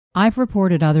I've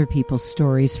reported other people's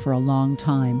stories for a long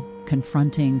time,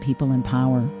 confronting people in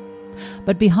power.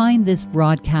 But behind this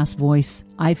broadcast voice,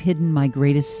 I've hidden my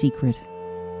greatest secret.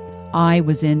 I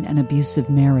was in an abusive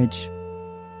marriage.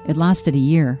 It lasted a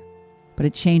year, but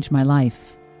it changed my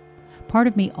life. Part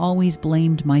of me always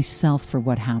blamed myself for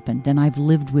what happened, and I've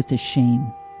lived with the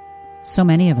shame. So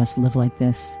many of us live like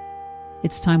this.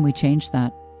 It's time we change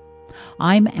that.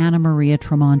 I'm Anna Maria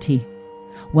Tremonti.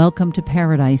 Welcome to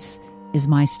Paradise is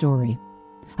my story.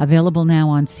 Available now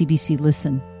on CBC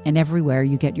Listen and everywhere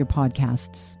you get your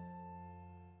podcasts.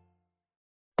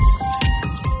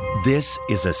 This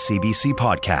is a CBC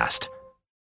podcast.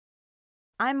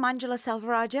 I'm Manjula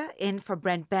Selvarajah, in for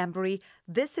Brent Bambury.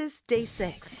 This is Day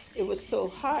 6. It was so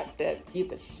hot that you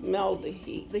could smell the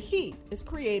heat. The heat is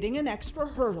creating an extra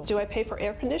hurdle. Do I pay for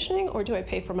air conditioning or do I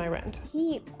pay for my rent?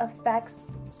 Heat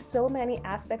affects so many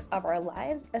aspects of our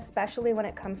lives, especially when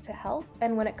it comes to health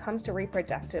and when it comes to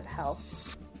reproductive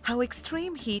health. How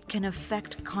extreme heat can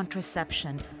affect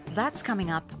contraception. That's coming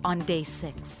up on Day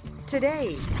 6.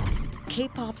 Today,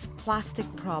 K-pop's plastic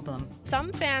problem.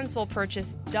 Some fans will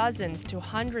purchase dozens to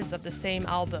hundreds of the same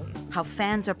album. How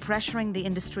fans are pressuring the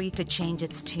industry to change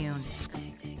its tune.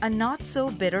 A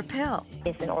not-so-bitter pill.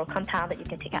 It's an oral compound that you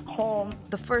can take at home.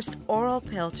 The first oral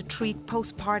pill to treat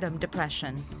postpartum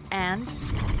depression. And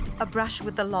a brush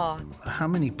with the law. How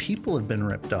many people have been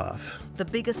ripped off? The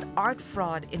biggest art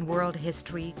fraud in world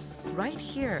history, right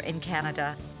here in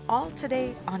Canada. All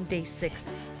today on Day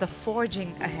 6, the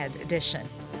Forging Ahead edition.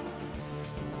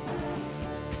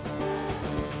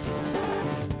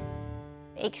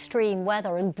 Extreme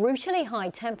weather and brutally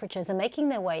high temperatures are making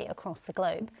their way across the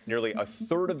globe. Nearly a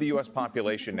third of the U.S.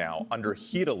 population now under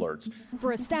heat alerts.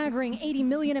 For a staggering 80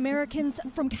 million Americans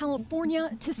from California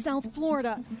to South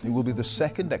Florida. It will be the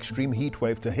second extreme heat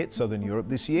wave to hit southern Europe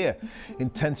this year,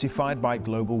 intensified by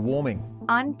global warming.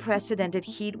 Unprecedented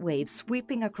heat waves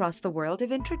sweeping across the world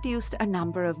have introduced a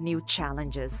number of new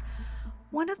challenges.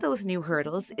 One of those new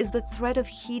hurdles is the threat of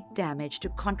heat damage to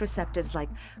contraceptives like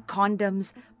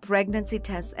condoms, pregnancy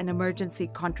tests, and emergency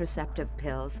contraceptive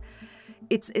pills.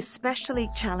 It's especially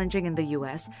challenging in the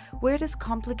U.S., where it has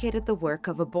complicated the work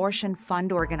of abortion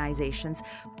fund organizations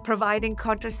providing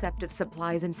contraceptive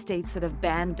supplies in states that have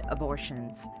banned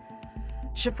abortions.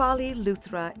 Shefali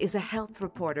Luthra is a health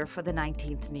reporter for the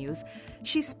 19th News.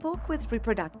 She spoke with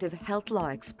reproductive health law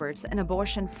experts and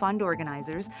abortion fund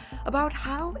organizers about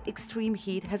how extreme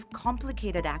heat has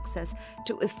complicated access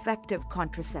to effective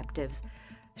contraceptives.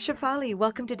 Shefali,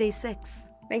 welcome to Day 6.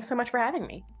 Thanks so much for having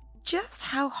me. Just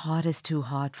how hot is too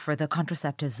hot for the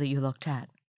contraceptives that you looked at?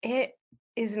 It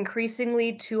is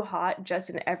increasingly too hot just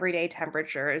in everyday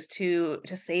temperatures to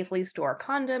safely store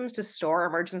condoms, to store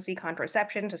emergency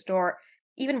contraception, to store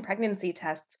even pregnancy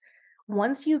tests.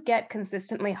 Once you get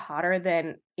consistently hotter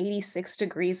than 86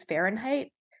 degrees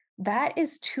Fahrenheit, that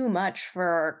is too much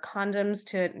for condoms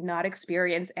to not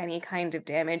experience any kind of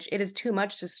damage. It is too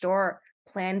much to store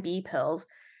Plan B pills.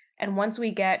 And once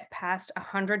we get past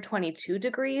 122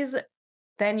 degrees,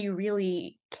 then you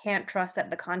really can't trust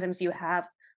that the condoms you have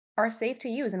are safe to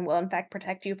use and will in fact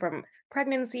protect you from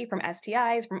pregnancy, from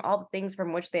STIs, from all the things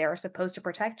from which they are supposed to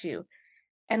protect you.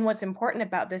 And what's important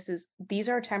about this is these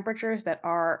are temperatures that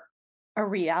are a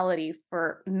reality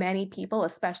for many people,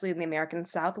 especially in the American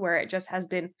South, where it just has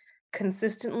been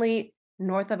consistently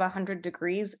north of 100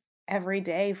 degrees every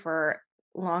day for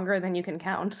longer than you can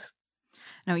count.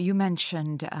 Now, you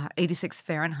mentioned 86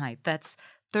 Fahrenheit. That's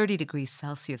 30 degrees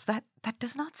Celsius. That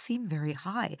does not seem very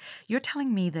high. You're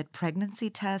telling me that pregnancy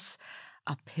tests,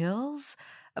 pills,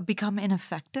 become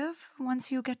ineffective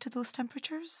once you get to those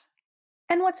temperatures?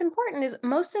 And what's important is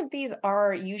most of these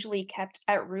are usually kept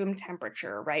at room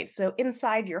temperature, right? So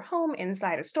inside your home,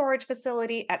 inside a storage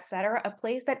facility, et cetera, a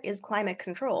place that is climate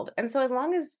controlled. And so as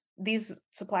long as these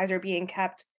supplies are being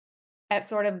kept at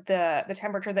sort of the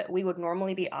temperature that we would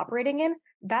normally be operating in,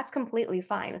 that's completely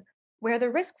fine. Where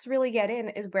the risks really get in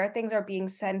is where things are being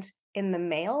sent in the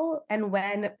mail and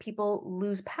when people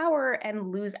lose power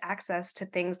and lose access to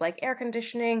things like air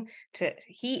conditioning, to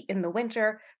heat in the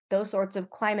winter, those sorts of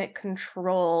climate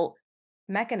control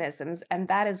mechanisms. And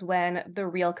that is when the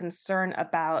real concern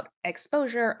about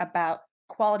exposure, about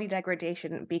quality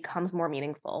degradation becomes more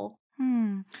meaningful.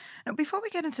 Now, before we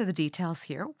get into the details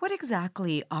here, what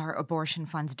exactly are abortion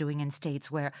funds doing in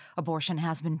states where abortion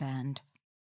has been banned?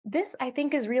 This, I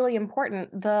think, is really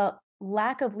important. The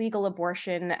lack of legal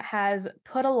abortion has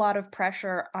put a lot of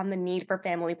pressure on the need for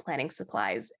family planning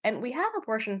supplies. And we have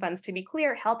abortion funds, to be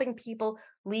clear, helping people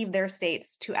leave their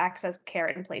states to access care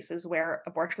in places where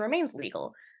abortion remains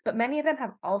legal. But many of them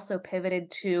have also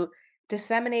pivoted to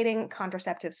disseminating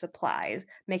contraceptive supplies,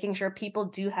 making sure people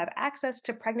do have access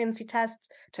to pregnancy tests,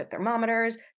 to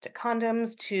thermometers, to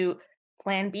condoms, to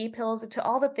Plan B pills, to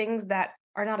all the things that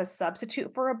are not a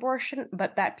substitute for abortion,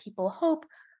 but that people hope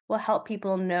will help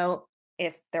people know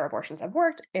if their abortions have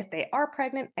worked, if they are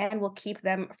pregnant, and will keep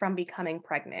them from becoming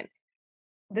pregnant.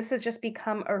 This has just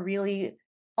become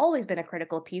always been a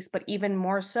critical piece, but even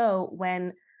more so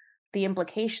when the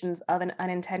implications of an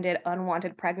unintended,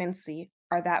 unwanted pregnancy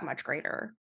are that much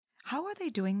greater. How are they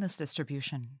doing this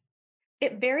distribution?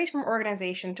 It varies from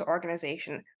organization to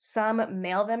organization. Some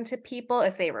mail them to people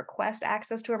if they request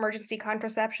access to emergency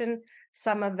contraception.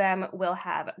 Some of them will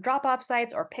have drop-off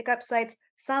sites or pickup sites.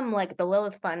 Some, like the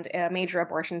Lilith Fund, a major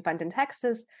abortion fund in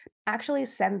Texas, actually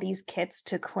send these kits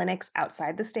to clinics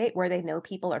outside the state where they know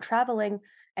people are traveling.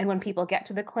 And when people get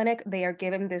to the clinic, they are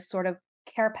given this sort of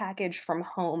care package from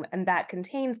home, and that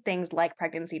contains things like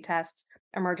pregnancy tests,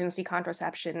 emergency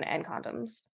contraception, and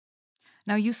condoms.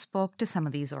 Now, you spoke to some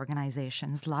of these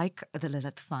organizations like the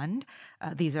Lilith Fund.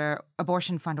 These are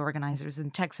abortion fund organizers in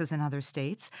Texas and other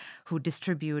states who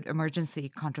distribute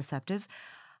emergency contraceptives.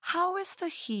 How is the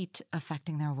heat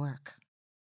affecting their work?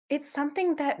 It's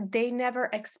something that they never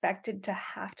expected to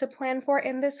have to plan for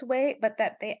in this way, but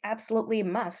that they absolutely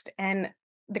must. And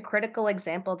the critical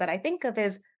example that I think of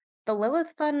is the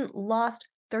Lilith Fund lost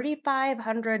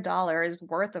 $3,500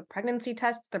 worth of pregnancy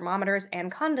tests, thermometers,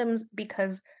 and condoms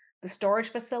because the storage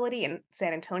facility in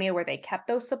San Antonio where they kept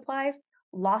those supplies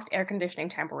lost air conditioning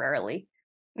temporarily.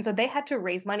 And so they had to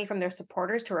raise money from their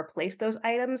supporters to replace those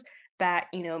items that,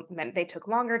 meant they took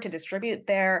longer to distribute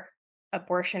their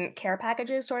abortion care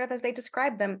packages, sort of as they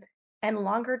described them. And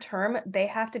longer term, they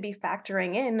have to be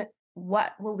factoring in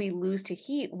what will we lose to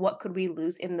heat? What could we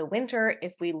lose in the winter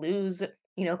if we lose,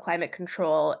 climate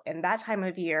control in that time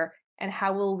of year? And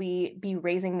how will we be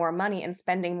raising more money and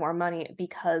spending more money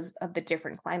because of the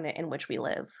different climate in which we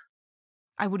live?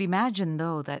 I would imagine,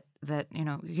 though, that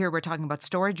here we're talking about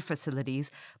storage facilities,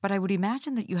 but I would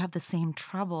imagine that you have the same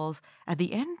troubles at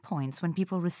the end points when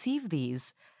people receive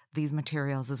these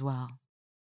materials as well.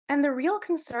 And the real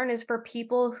concern is for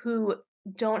people who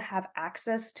don't have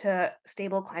access to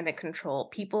stable climate control,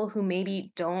 people who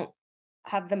maybe don't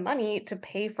have the money to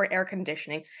pay for air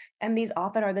conditioning. And these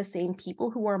often are the same people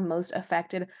who are most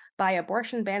affected by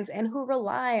abortion bans and who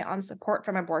rely on support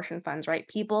from abortion funds, right?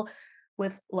 People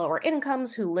with lower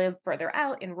incomes who live further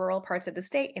out in rural parts of the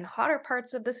state, in hotter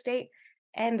parts of the state,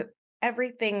 and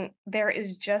everything there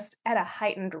is just at a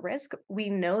heightened risk. We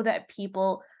know that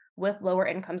people with lower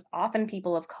incomes, often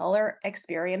people of color,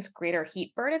 experience greater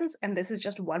heat burdens, and this is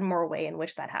just one more way in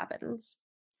which that happens.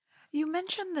 You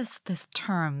mentioned this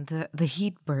term, the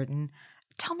heat burden.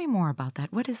 Tell me more about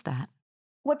that. What is that?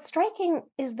 What's striking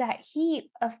is that heat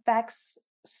affects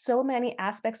so many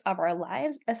aspects of our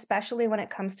lives, especially when it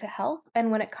comes to health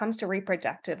and when it comes to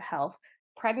reproductive health.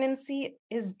 Pregnancy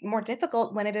is more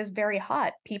difficult when it is very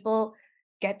hot. People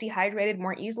get dehydrated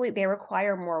more easily. They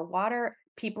require more water.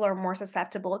 People are more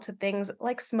susceptible to things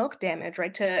like smoke damage,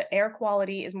 right? To air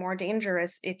quality is more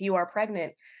dangerous if you are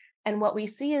pregnant. And what we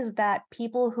see is that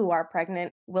people who are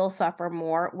pregnant will suffer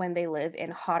more when they live in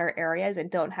hotter areas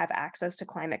and don't have access to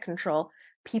climate control.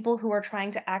 People who are trying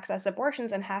to access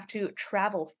abortions and have to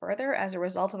travel further as a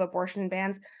result of abortion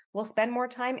bans will spend more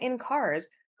time in cars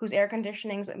whose air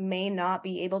conditionings may not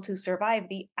be able to survive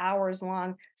the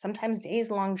hours-long, sometimes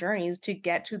days-long journeys to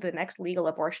get to the next legal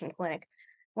abortion clinic.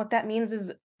 What that means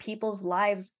is people's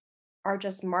lives are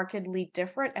just markedly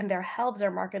different and their healths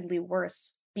are markedly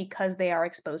worse because they are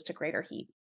exposed to greater heat.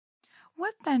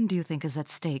 What then do you think is at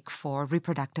stake for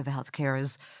reproductive health care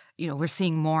as, we're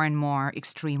seeing more and more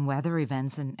extreme weather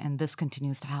events and this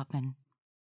continues to happen?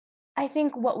 I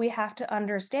think what we have to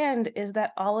understand is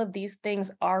that all of these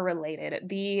things are related.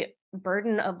 The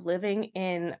burden of living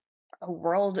in a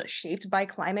world shaped by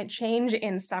climate change,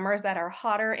 in summers that are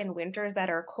hotter, in winters that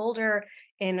are colder,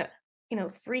 in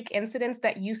freak incidents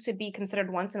that used to be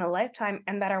considered once in a lifetime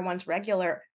and that are once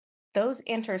regular, those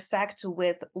intersect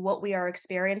with what we are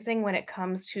experiencing when it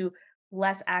comes to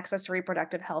less access to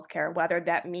reproductive health care, whether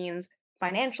that means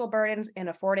financial burdens in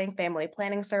affording family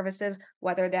planning services,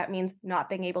 whether that means not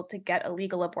being able to get a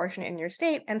legal abortion in your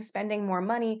state and spending more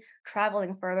money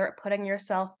traveling further, putting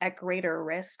yourself at greater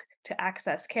risk to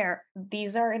access care.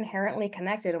 These are inherently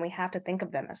connected, and we have to think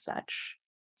of them as such.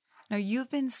 Now, you've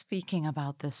been speaking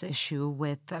about this issue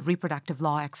with reproductive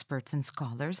law experts and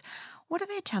scholars. What are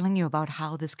they telling you about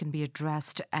how this can be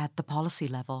addressed at the policy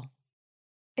level?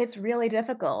 It's really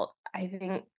difficult. I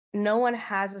think no one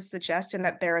has a suggestion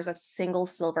that there is a single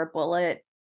silver bullet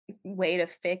way to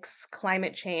fix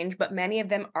climate change, but many of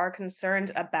them are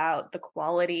concerned about the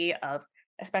quality of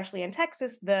especially in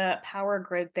Texas, the power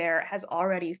grid there has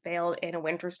already failed in a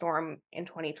winter storm in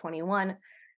 2021.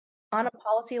 On a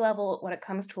policy level, when it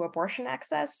comes to abortion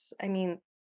access, I mean,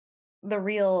 the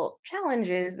real challenge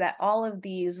is that all of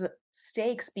these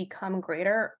stakes become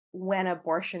greater when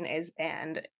abortion is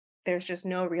banned. There's just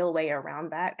no real way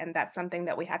around that, and that's something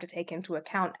that we have to take into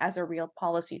account as a real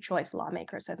policy choice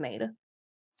lawmakers have made.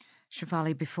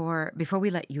 Shefali, before we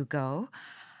let you go,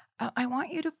 I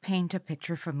want you to paint a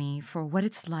picture for me for what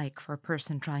it's like for a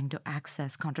person trying to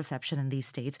access contraception in these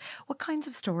states. What kinds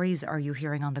of stories are you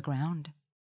hearing on the ground?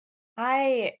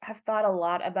 I have thought a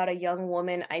lot about a young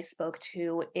woman I spoke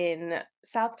to in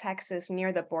South Texas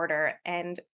near the border,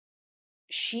 and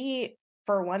she,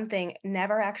 for one thing,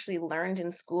 never actually learned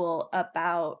in school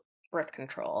about birth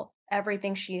control.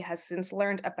 Everything she has since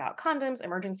learned about condoms,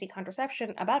 emergency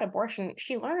contraception, about abortion,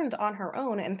 she learned on her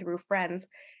own and through friends.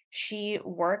 She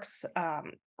works a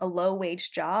low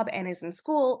wage job and is in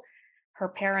school. Her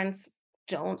parents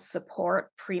don't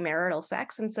support premarital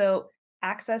sex. And so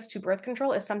access to birth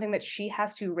control is something that she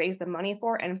has to raise the money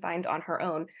for and find on her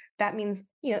own. That means,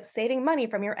 saving money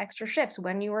from your extra shifts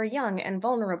when you are young and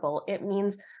vulnerable. It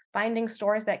means finding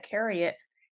stores that carry it.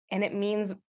 And it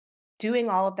means doing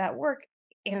all of that work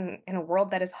in a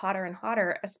world that is hotter and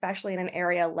hotter, especially in an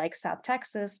area like South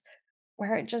Texas,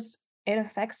 where it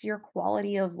affects your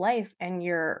quality of life and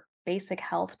your basic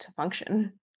health to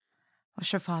function. Well,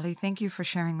 Shefali, thank you for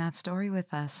sharing that story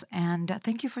with us, and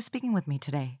thank you for speaking with me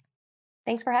today.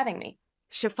 Thanks for having me.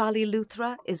 Shefali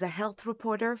Luthra is a health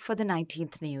reporter for the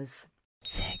 19th News.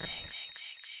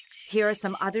 Here are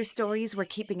some other stories we're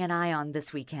keeping an eye on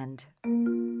this weekend.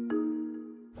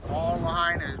 All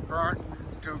line is burnt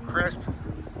to crisp,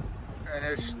 and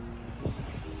it's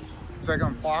like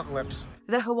an apocalypse.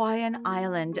 The Hawaiian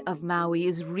island of Maui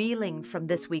is reeling from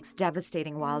this week's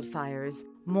devastating wildfires.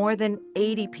 More than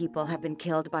 80 people have been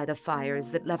killed by the fires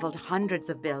that leveled hundreds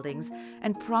of buildings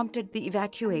and prompted the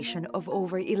evacuation of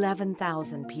over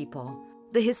 11,000 people.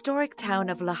 The historic town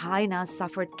of Lahaina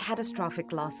suffered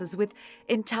catastrophic losses with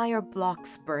entire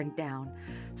blocks burned down.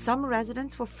 Some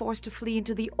residents were forced to flee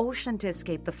into the ocean to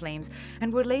escape the flames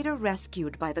and were later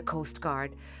rescued by the Coast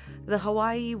Guard. The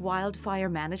Hawaii Wildfire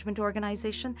Management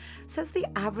Organization says the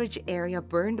average area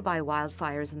burned by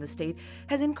wildfires in the state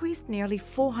has increased nearly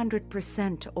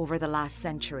 400% over the last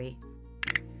century.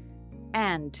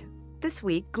 And this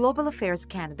week, Global Affairs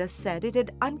Canada said it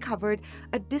had uncovered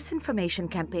a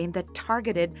disinformation campaign that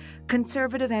targeted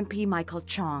Conservative MP Michael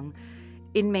Chong.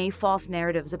 In May, false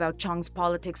narratives about Chong's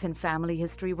politics and family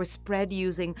history were spread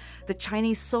using the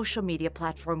Chinese social media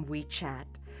platform WeChat.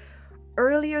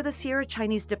 Earlier this year, a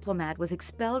Chinese diplomat was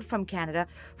expelled from Canada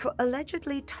for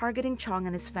allegedly targeting Chong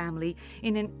and his family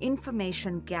in an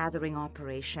information gathering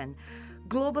operation.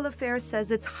 Global Affairs says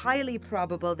it's highly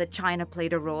probable that China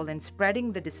played a role in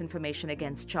spreading the disinformation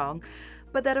against Chong,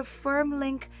 but that a firm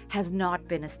link has not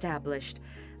been established.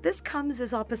 This comes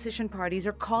as opposition parties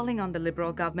are calling on the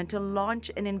Liberal government to launch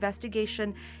an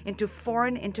investigation into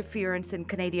foreign interference in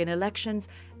Canadian elections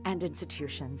and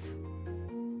institutions.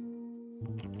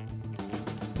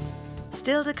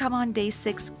 Still to come on Day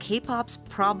 6, K-pop's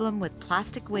problem with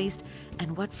plastic waste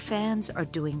and what fans are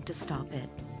doing to stop it.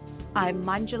 I'm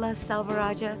Manjula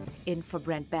Salvaraja, in for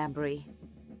Brent Bambury.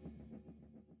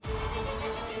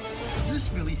 Is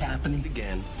this really happening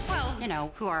again?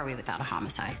 Well, who are we without a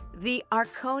homicide? The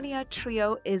Arconia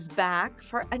Trio is back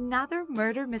for another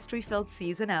murder mystery-filled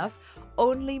season of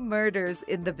Only Murders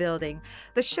in the Building.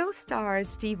 The show stars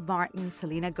Steve Martin,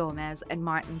 Selena Gomez, and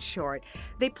Martin Short.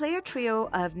 They play a trio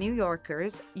of New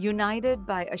Yorkers united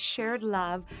by a shared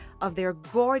love of their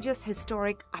gorgeous,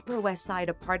 historic Upper West Side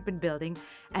apartment building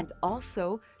and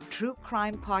also true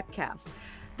crime podcasts.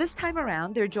 This time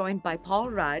around, they're joined by Paul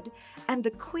Rudd and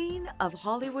the queen of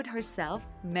Hollywood herself,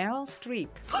 Meryl Streep.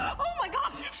 Oh my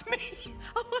God, it's me!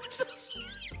 Oh, I'm so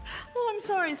sorry. Oh, I'm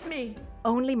sorry, it's me.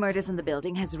 Only Murders in the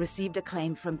Building has received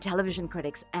acclaim from television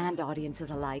critics and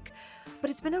audiences alike, but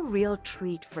it's been a real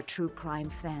treat for true crime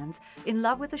fans in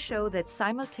love with a show that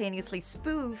simultaneously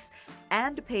spoofs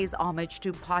and pays homage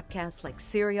to podcasts like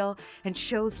Serial and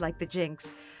shows like The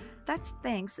Jinx. That's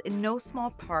thanks in no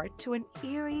small part to an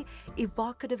eerie,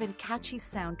 evocative, and catchy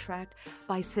soundtrack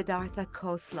by Siddhartha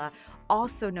Khosla,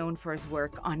 also known for his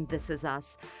work on This Is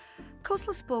Us.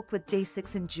 Khosla spoke with Day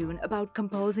 6 in June about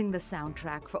composing the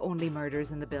soundtrack for Only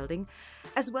Murders in the Building,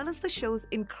 as well as the show's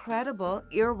incredible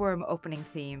earworm opening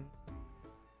theme.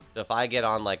 So if I get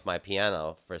on my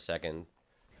piano for a second,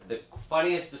 the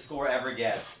funniest the score ever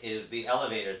gets is the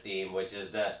elevator theme, which is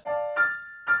the...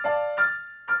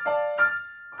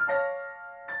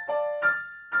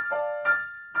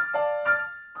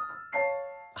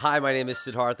 Hi, my name is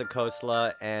Siddhartha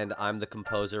Khosla, and I'm the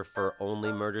composer for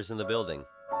Only Murders in the Building.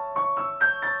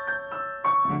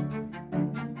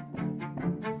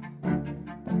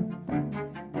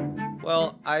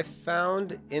 Well, I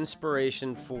found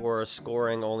inspiration for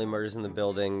scoring Only Murders in the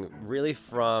Building really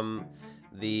from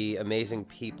the amazing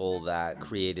people that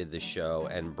created the show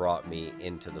and brought me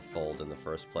into the fold in the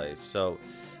first place. So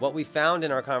what we found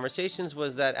in our conversations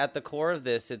was that at the core of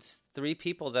this, it's three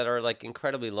people that are like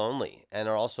incredibly lonely and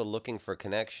are also looking for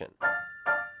connection.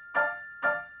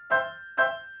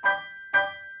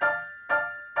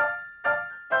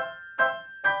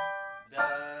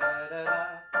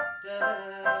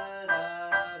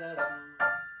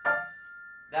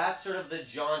 That's sort of the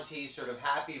jaunty, sort of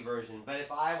happy version. But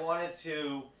if I wanted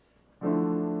to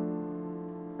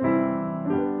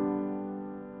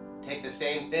take the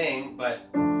same thing, but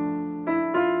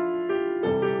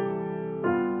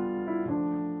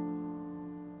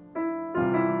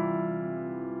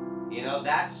you know,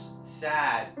 that's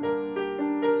sad.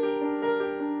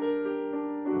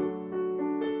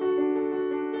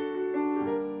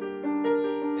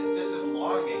 It's just as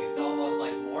longing. It's almost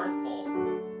like mournful.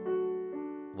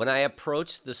 When I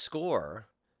approached the score,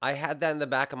 I had that in the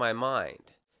back of my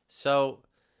mind. So,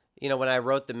 you know, when I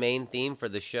wrote the main theme for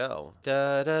the show, if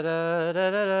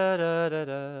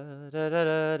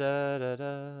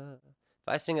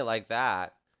I sing it like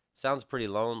that, it sounds pretty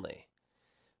lonely.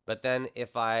 But then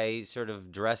if I sort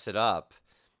of dress it up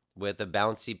with a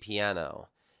bouncy piano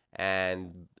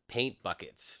and paint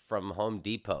buckets from Home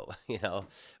Depot, you know,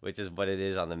 which is what it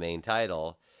is on the main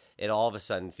title, it all of a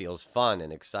sudden feels fun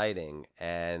and exciting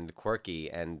and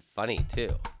quirky and funny too.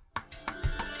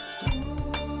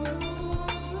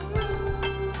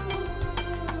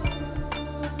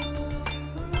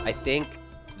 I think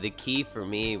the key for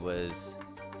me was,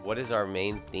 what is our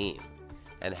main theme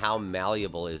and how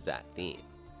malleable is that theme?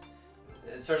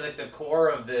 It's sort of like the core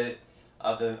of the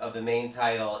main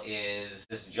title is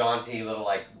this jaunty little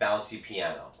like bouncy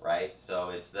piano, right? So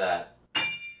it's that.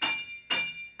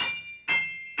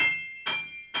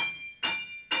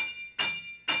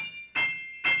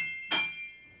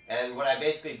 And what I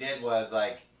basically did was,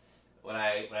 like, when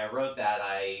I wrote that,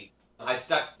 I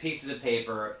stuck pieces of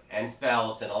paper and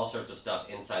felt and all sorts of stuff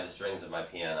inside the strings of my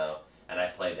piano, and I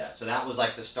played that. So that was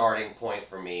like the starting point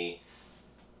for me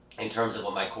in terms of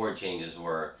what my chord changes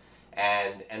were.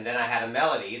 And then I had a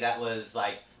melody that was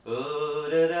like, and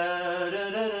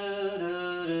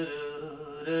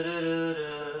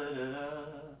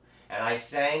I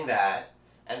sang that,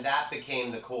 and that became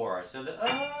the chorus. So the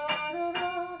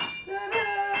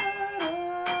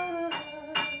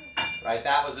right,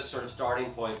 that was a sort of starting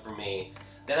point for me.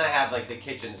 Then I have like the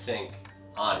kitchen sink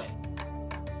on it.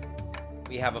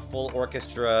 We have a full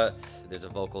orchestra. There's a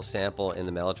vocal sample in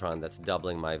the mellotron that's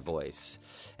doubling my voice.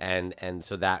 And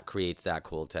so that creates that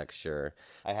cool texture.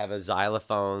 I have a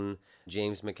xylophone.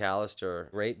 James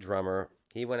McAllister, great drummer,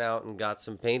 he went out and got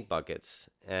some paint buckets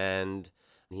and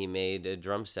he made a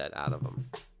drum set out of them.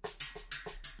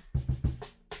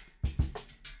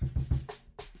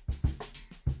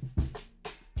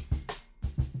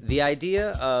 The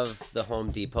idea of the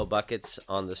Home Depot buckets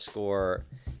on the score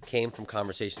came from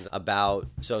conversations about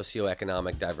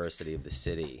socioeconomic diversity of the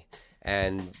city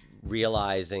and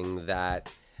realizing that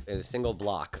in a single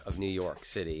block of New York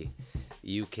City,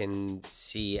 you can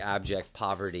see abject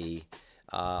poverty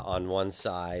on one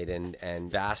side and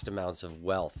vast amounts of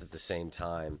wealth at the same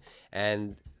time.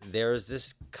 And there's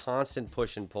this constant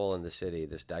push and pull in the city,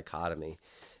 this dichotomy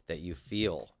that you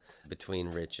feel between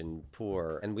rich and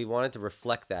poor, and we wanted to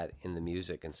reflect that in the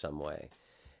music in some way.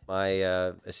 My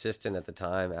assistant at the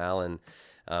time, Alan,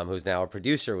 who's now a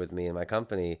producer with me in my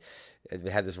company,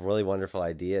 had this really wonderful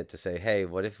idea to say, hey,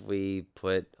 what if we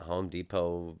put Home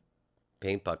Depot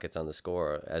paint buckets on the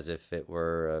score as if it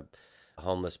were a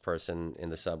homeless person in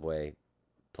the subway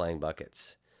playing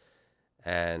buckets?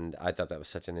 And I thought that was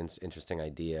such an interesting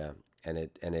idea, and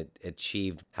it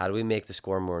achieved, how do we make the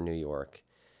score more New York?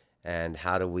 And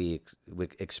how do we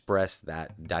express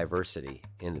that diversity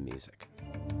in the music?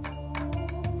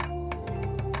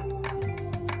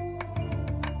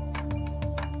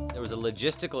 There was a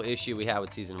logistical issue we had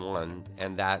with season 1,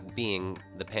 and that being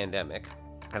the pandemic.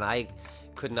 And I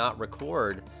could not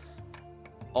record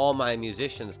all my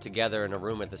musicians together in a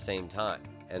room at the same time.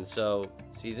 And so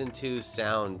season 2's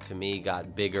sound to me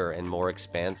got bigger and more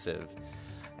expansive.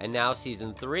 And now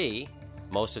season 3,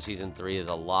 most of season 3 is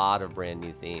a lot of brand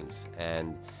new themes,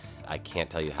 and I can't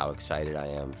tell you how excited I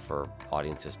am for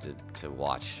audiences to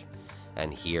watch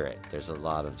and hear it. There's a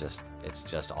lot of it's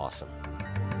just awesome.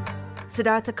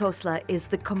 Siddhartha Khosla is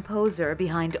the composer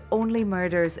behind Only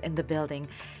Murders in the Building.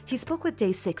 He spoke with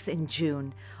Day 6 in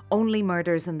June. Only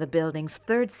Murders in the Building's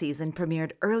third season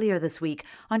premiered earlier this week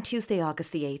on Tuesday,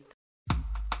 August the 8th.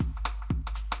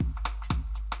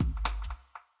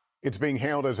 It's being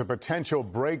hailed as a potential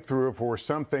breakthrough for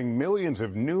something millions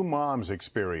of new moms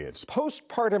experience.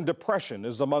 Postpartum depression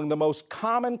is among the most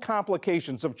common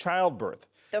complications of childbirth.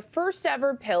 The first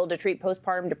ever pill to treat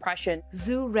postpartum depression.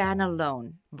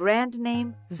 Zuranolone, brand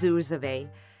name Zurzuvae.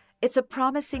 It's a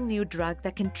promising new drug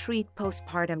that can treat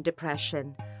postpartum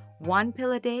depression. 1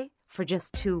 pill a day for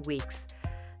just 2 weeks.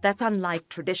 That's unlike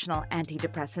traditional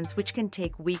antidepressants, which can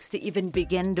take weeks to even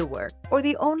begin to work, or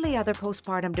the only other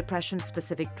postpartum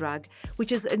depression-specific drug,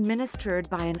 which is administered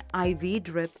by an IV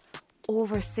drip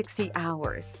over 60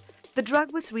 hours. The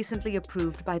drug was recently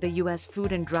approved by the U.S.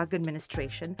 Food and Drug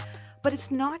Administration, but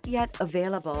it's not yet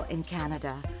available in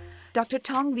Canada. Dr.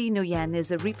 Tong V. Nguyen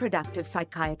is a reproductive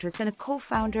psychiatrist and a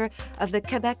co-founder of the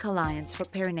Quebec Alliance for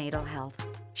Perinatal Health.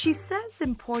 She says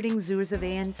importing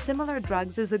Zurzuvae and similar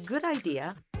drugs is a good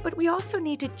idea, but we also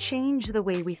need to change the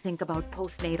way we think about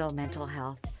postnatal mental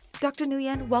health. Dr.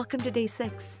 Nguyen, welcome to Day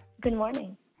 6. Good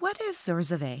morning. What is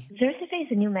Zurzuvae? Zurzuvae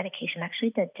is a new medication.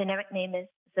 Actually, the generic name is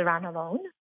Zuranolone,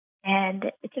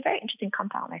 and it's a very interesting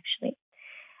compound, actually,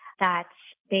 that's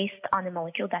based on a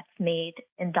molecule that's made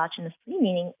endogenously,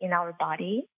 meaning in our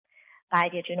body by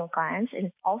the adrenal glands, and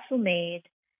it's also made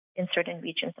in certain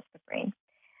regions of the brain.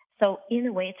 So in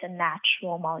a way, it's a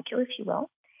natural molecule, if you will.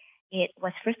 It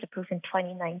was first approved in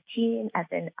 2019 as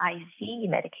an IV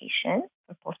medication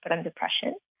for postpartum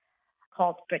depression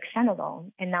called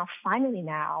brexanolone. And now, finally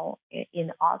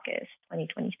in August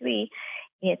 2023,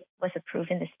 it was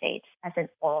approved in the States as an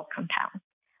oral compound.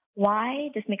 Why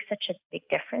this makes such a big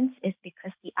difference is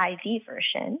because the IV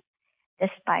version,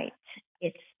 despite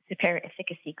its superior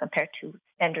efficacy compared to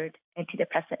standard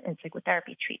antidepressant and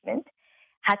psychotherapy treatment,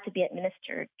 had to be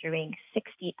administered during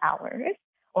 60 hours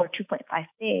or 2.5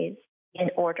 days in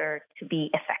order to be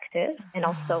effective, and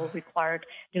also required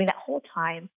during that whole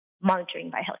time monitoring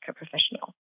by a healthcare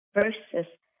professional, versus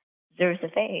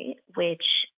Zurzuvae, which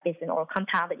is an oral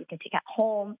compound that you can take at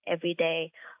home every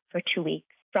day for 2 weeks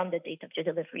from the date of your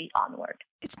delivery onward.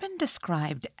 It's been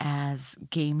described as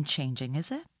game-changing,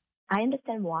 is it? I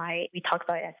understand why we talk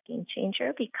about it as game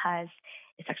changer, because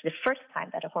it's actually the first time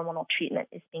that a hormonal treatment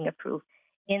is being approved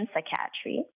in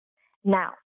psychiatry.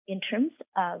 Now, in terms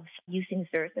of using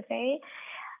Zurzuvae,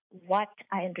 what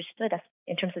I understood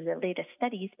in terms of the latest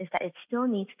studies is that it still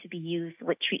needs to be used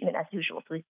with treatment as usual.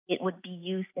 So it would be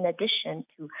used in addition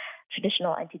to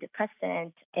traditional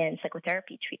antidepressant and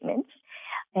psychotherapy treatments.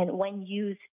 And when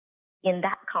used in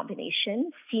that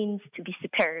combination, seems to be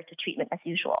superior to treatment as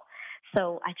usual.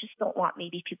 So I just don't want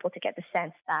maybe people to get the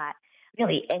sense that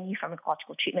really any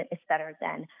pharmacological treatment is better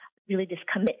than really this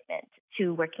commitment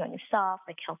to working on yourself,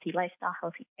 like healthy lifestyle,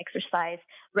 healthy exercise,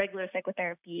 regular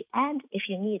psychotherapy, and if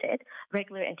you need it,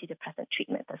 regular antidepressant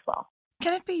treatment as well.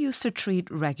 Can it be used to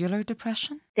treat regular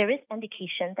depression? There is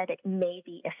indication that it may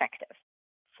be effective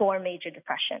for major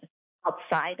depression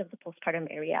outside of the postpartum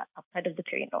area, outside of the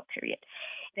perinatal period.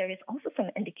 There is also some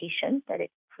indication that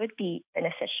it could be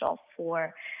beneficial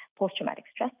for post-traumatic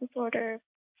stress disorder,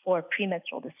 for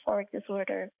premenstrual dysphoric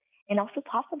disorder, and also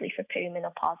possibly for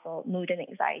perimenopausal mood and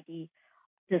anxiety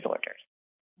disorders.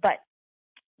 But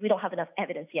we don't have enough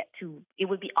evidence yet it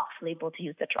would be off-label to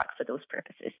use the drug for those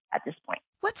purposes at this point.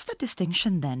 What's the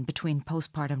distinction then between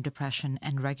postpartum depression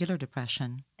and regular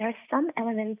depression? There are some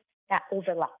elements that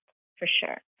overlap for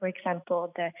sure. For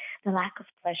example, the lack of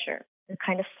pleasure, the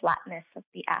kind of flatness of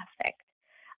the affect,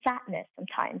 sadness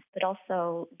sometimes, but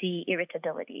also the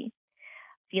irritability,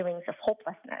 feelings of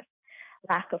hopelessness,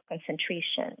 lack of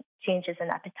concentration, changes in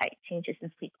appetite, changes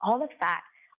in sleep. All of that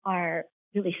are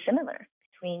really similar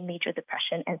between major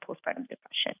depression and postpartum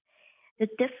depression. The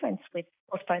difference with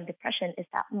postpartum depression is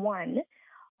that, one,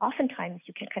 oftentimes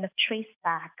you can kind of trace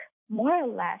back more or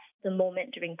less the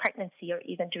moment during pregnancy or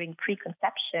even during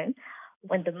preconception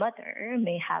when the mother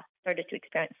may have started to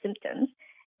experience symptoms.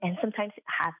 And sometimes it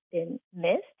has been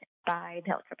missed by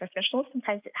the healthcare professionals.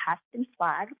 Sometimes it has been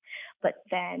flagged, but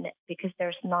then because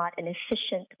there's not an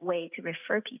efficient way to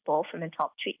refer people for mental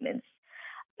health treatments,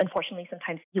 unfortunately,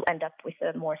 sometimes you end up with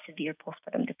a more severe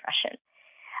postpartum depression.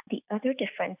 The other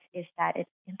difference is that it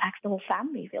impacts the whole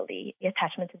family, really. The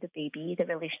attachment to the baby, the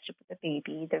relationship with the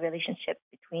baby, the relationship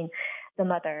between the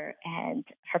mother and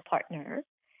her partner,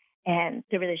 and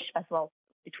the relationship as well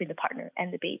between the partner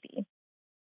and the baby.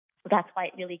 So that's why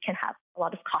it really can have a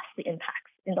lot of costly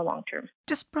impacts in the long term.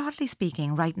 Just broadly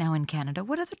speaking, right now in Canada,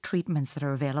 what are the treatments that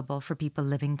are available for people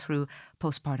living through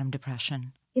postpartum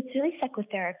depression? It's really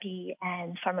psychotherapy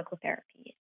and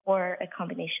pharmacotherapy, or a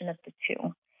combination of the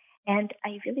two. And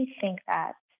I really think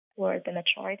that for the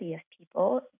majority of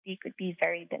people, they could be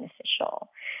very beneficial,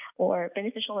 or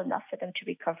beneficial enough for them to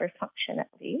recover function at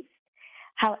least.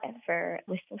 However,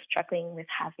 we're still struggling with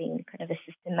having kind of a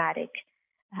systematic,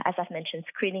 as I've mentioned,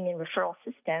 screening and referral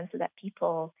system so that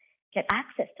people get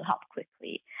access to help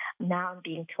quickly. Now I'm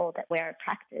being told that where I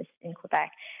practice in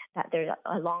Quebec, that there's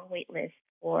a long wait list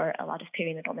for a lot of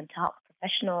perinatal mental health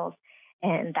professionals,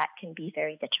 and that can be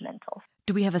very detrimental.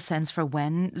 Do we have a sense for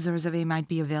when Zurzuvae might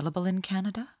be available in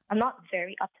Canada? I'm not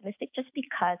very optimistic just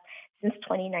because since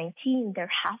 2019,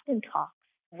 there have been talks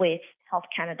with Health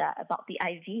Canada about the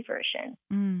IV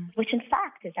version, which in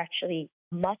fact is actually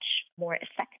much more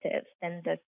effective than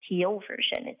the TO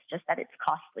version. It's just that it's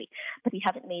costly. But we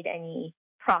haven't made any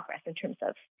progress in terms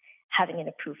of having it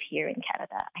approved here in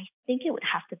Canada. I think it would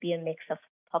have to be a mix of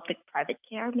public-private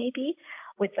care, maybe,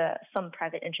 with some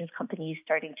private insurance companies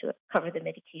starting to cover the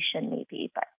medication, maybe.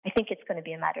 But I think it's going to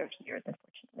be a matter of years,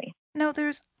 unfortunately. Now,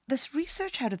 there's this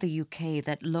research out of the UK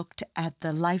that looked at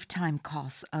the lifetime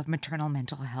costs of maternal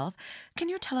mental health. Can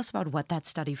you tell us about what that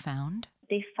study found?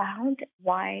 They found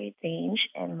wide range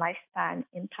and lifespan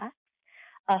impacts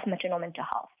of maternal mental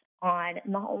health on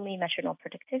not only maternal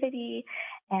productivity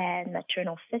and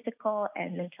maternal physical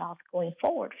and mental health going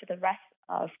forward for the rest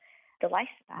of the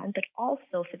lifespan, but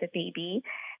also for the baby,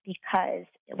 because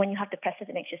when you have depressive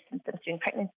and anxious symptoms during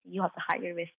pregnancy, you have a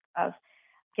higher risk of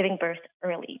giving birth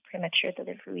early, premature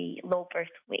delivery, low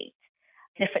birth weight,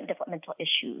 different developmental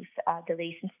issues,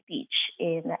 delays in speech,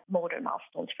 in motor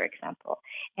milestones, for example.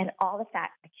 And all of that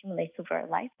accumulates over a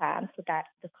lifetime so that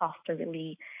the costs are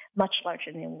really much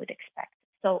larger than we would expect.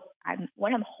 So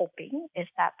what I'm hoping is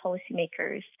that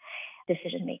policymakers,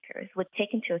 decision makers would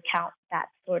take into account that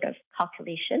sort of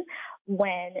calculation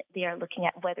when they are looking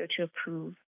at whether to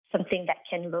approve something that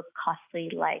can look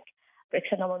costly like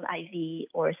brexanolone IV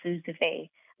or Zurzuvae,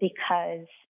 because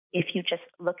if you just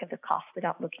look at the cost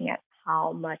without looking at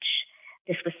how much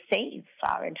this would save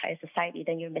our entire society,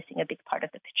 then you're missing a big part of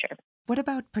the picture. What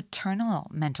about paternal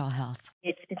mental health?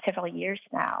 It's been several years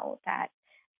now that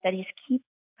studies keep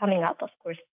coming up. Of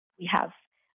course, we have,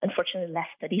 unfortunately, less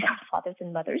studies on fathers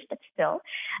and mothers, but still,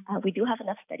 we do have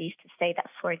enough studies to say that,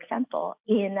 for example,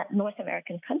 in North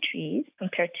American countries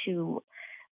compared to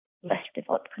less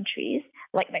developed countries,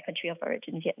 like my country of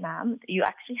origin, Vietnam, you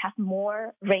actually have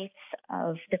more rates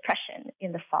of depression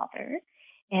in the father,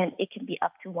 and it can be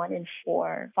up to 1 in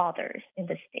 4 fathers in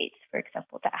the States, for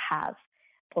example, that have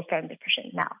postpartum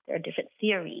depression. Now, there are different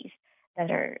theories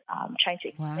that are trying to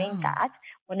explain that.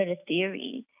 One of the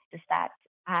theories is that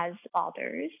as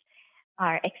fathers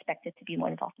are expected to be more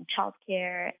involved in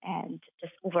childcare and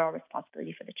just overall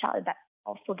responsibility for the child, that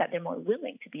also that they're more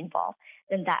willing to be involved,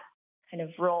 then that kind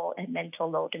of role and mental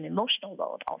load and emotional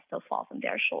load also falls on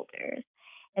their shoulders.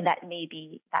 And that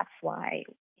maybe that's why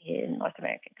in North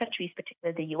American countries,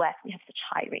 particularly the U.S., we have such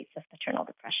high rates of maternal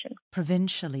depression.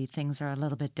 Provincially, things are a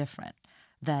little bit different,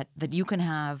 that you can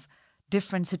have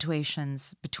different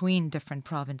situations between different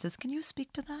provinces. Can you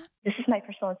speak to that? This is my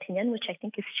personal opinion, which I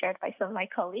think is shared by some of my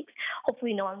colleagues.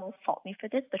 Hopefully no one will fault me for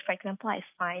this, but for example, I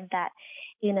find that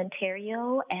in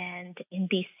Ontario and in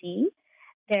BC,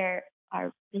 there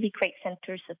are really great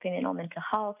centers of perinatal mental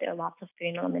health. There are lots of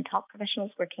perinatal mental health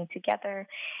professionals working together,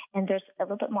 and there's a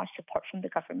little bit more support from the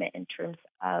government in terms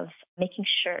of making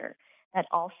sure that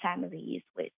all families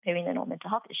with perinatal mental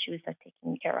health issues are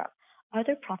taken care of.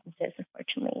 Other provinces,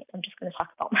 unfortunately, I'm just going to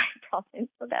talk about my province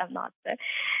so that I'm not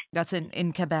That's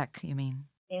in Quebec, you mean?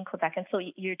 In Quebec. And so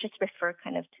you just refer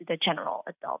kind of to the general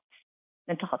adult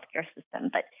mental health care system.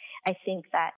 But I think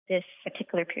that this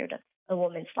particular period of a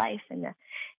woman's life and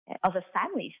of a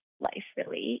family's life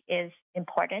really is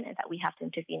important, and that we have to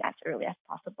intervene as early as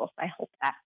possible. So I hope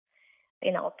that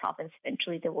in our province,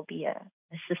 eventually there will be a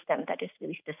system that is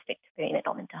really specific to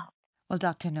perinatal mental health. Well,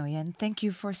 Dr. Nguyen, thank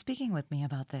you for speaking with me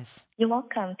about this. You're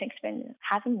welcome. Thanks for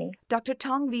having me. Dr.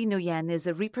 Tong V. Nguyen is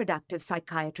a reproductive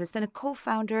psychiatrist and a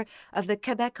co-founder of the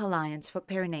Quebec Alliance for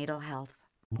Perinatal Health.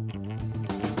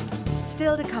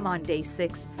 Still to come on Day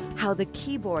 6, how the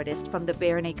keyboardist from the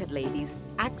Bare Naked Ladies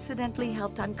accidentally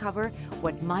helped uncover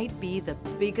what might be the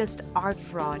biggest art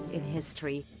fraud in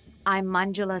history. I'm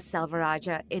Manjula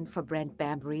Selvarajah in for Brent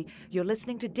Bambury. You're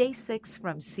listening to Day 6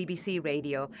 from CBC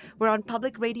Radio. We're on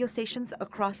public radio stations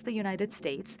across the United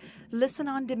States. Listen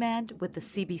on demand with the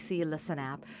CBC Listen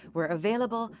app. We're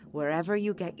available wherever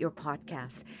you get your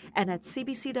podcast and at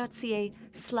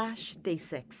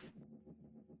cbc.ca/day6.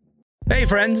 Hey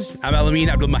friends, I'm Alamin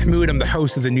Abdul Mahmoud. I'm the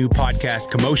host of the new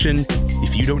podcast, Commotion.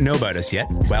 If you don't know about us yet,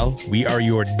 well, we are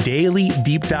your daily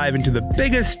deep dive into the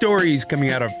biggest stories coming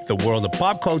out of the world of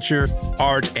pop culture,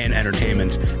 art, and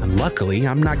entertainment. And luckily,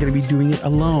 I'm not going to be doing it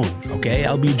alone, okay?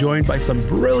 I'll be joined by some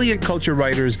brilliant culture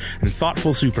writers and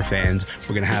thoughtful superfans.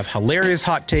 We're going to have hilarious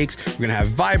hot takes. We're going to have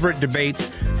vibrant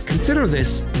debates. Consider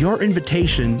this your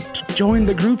invitation to join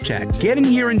the group chat. Get in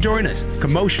here and join us.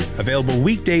 Commotion, available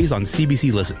weekdays on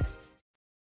CBC Listen.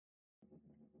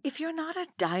 If you're not a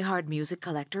diehard music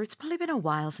collector, it's probably been a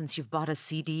while since you've bought a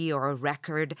CD or a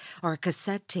record or a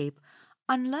cassette tape,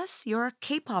 unless you're a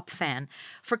K-pop fan.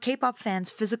 For K-pop fans,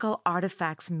 physical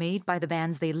artifacts made by the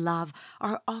bands they love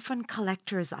are often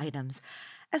collector's items,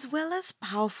 as well as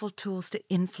powerful tools to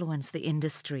influence the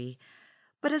industry.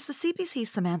 But as the CBC's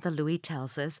Samantha Louie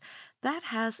tells us, that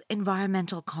has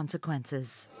environmental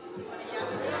consequences.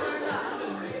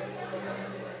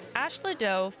 Ash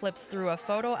Ladeau flips through a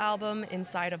photo album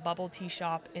inside a bubble tea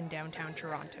shop in downtown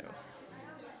Toronto.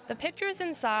 The pictures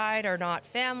inside are not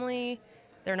family,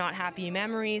 they're not happy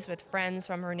memories with friends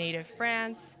from her native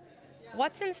France.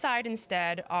 What's inside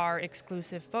instead are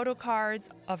exclusive photo cards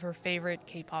of her favorite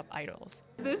K-pop idols.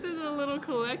 This is a little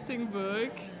collecting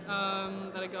book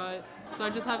that I got. So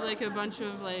I just have like a bunch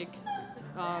of like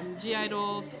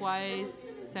G-Idol, Twice,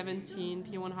 17,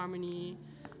 P1 Harmony,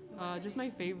 just my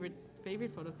favorite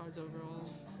photo cards overall.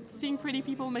 Seeing pretty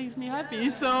people makes me happy,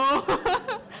 so...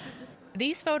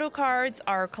 These photo cards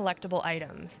are collectible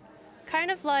items,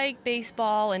 kind of like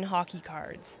baseball and hockey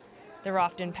cards. They're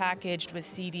often packaged with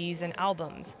CDs and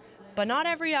albums, but not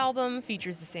every album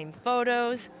features the same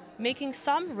photos, making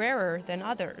some rarer than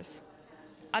others.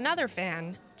 Another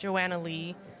fan, Joanna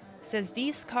Lee, says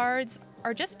these cards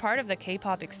are just part of the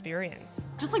K-pop experience.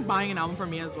 Just like buying an album for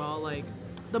me as well, like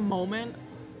the moment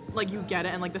like you get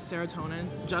it and like the serotonin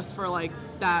just for like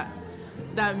that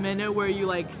minute where you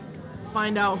like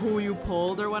find out who you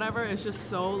pulled or whatever, it's just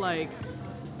so like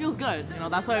feels good, you know.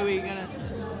 That's why we gonna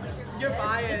you're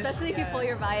biased, especially if you pull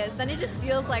your bias, then it just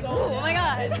feels like, oh my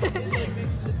god.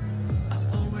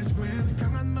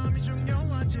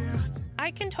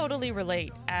 I can totally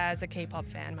relate as a K-pop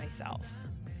fan myself.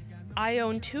 I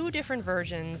own 2 different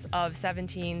versions of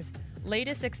 17's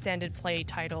latest extended play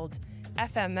titled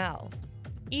FML,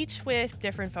 each with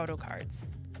different photo cards,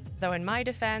 though in my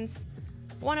defense,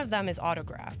 one of them is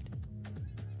autographed.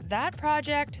 That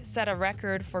project set a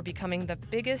record for becoming the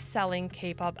biggest selling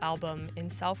K-pop album in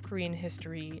South Korean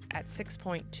history at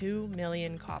 6.2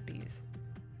 million copies.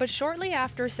 But shortly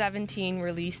after 17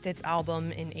 released its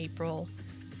album in April,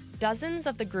 dozens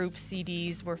of the group's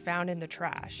CDs were found in the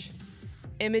trash.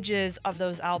 Images of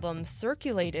those albums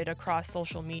circulated across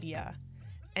social media,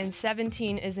 and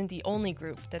 17 isn't the only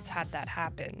group that's had that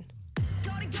happen.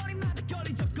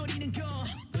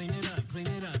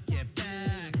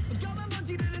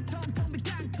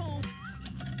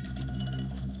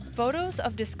 Photos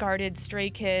of discarded Stray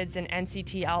Kids and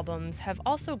NCT albums have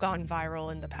also gone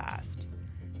viral in the past.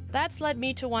 That's led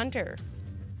me to wonder,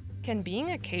 can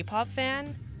being a K-pop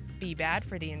fan be bad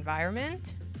for the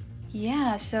environment?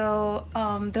 Yeah, so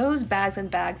those bags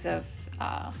and bags of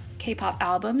K-pop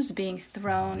albums being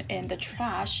thrown in the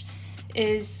trash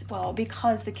is, well,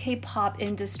 because the K-pop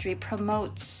industry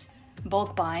promotes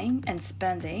bulk buying and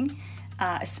spending,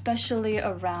 especially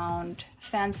around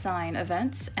fan sign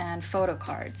events and photo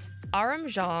cards. Aram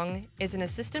Zhang is an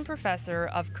assistant professor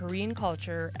of Korean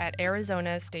culture at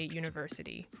Arizona State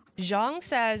University. Zhang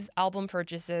says album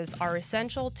purchases are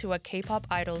essential to a K-pop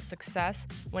idol's success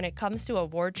when it comes to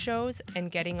award shows and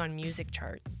getting on music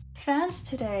charts. Fans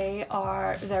today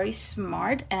are very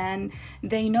smart and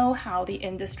they know how the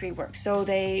industry works. So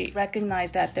they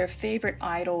recognize that their favorite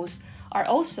idols are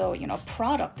also,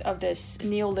 product of this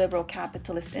neoliberal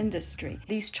capitalist industry.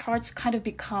 These charts kind of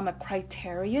become a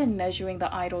criterion measuring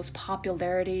the idol's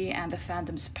popularity and the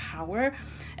fandom's power.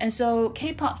 And so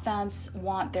K-pop fans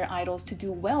want their idols to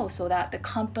do well so that the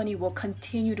company will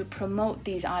continue to promote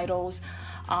these idols,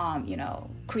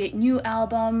 create new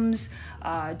albums,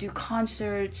 do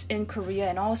concerts in Korea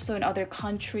and also in other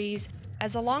countries.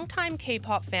 As a longtime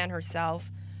K-pop fan herself,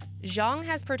 Zhang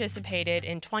has participated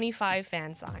in 25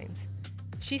 fan signs.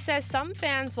 She says some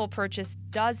fans will purchase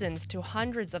dozens to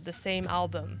hundreds of the same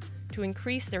album to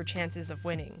increase their chances of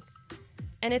winning.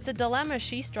 And it's a dilemma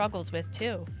she struggles with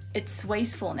too. It's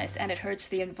wastefulness and it hurts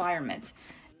the environment.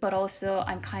 But also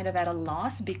I'm kind of at a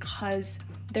loss because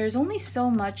there's only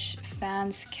so much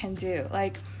fans can do.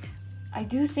 Like, I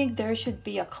do think there should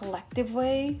be a collective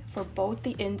way for both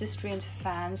the industry and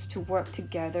fans to work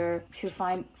together to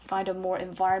find a more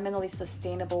environmentally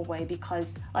sustainable way,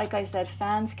 because like I said,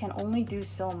 fans can only do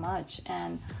so much.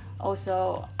 And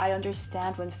also, I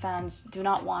understand when fans do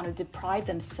not want to deprive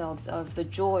themselves of the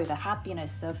joy, the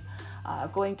happiness of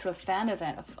going to a fan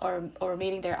event or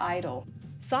meeting their idol.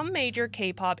 Some major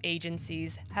K-pop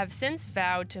agencies have since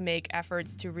vowed to make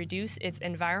efforts to reduce its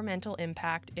environmental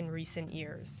impact in recent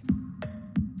years.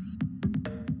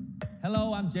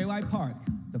 Hello, I'm JY Park,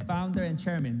 the founder and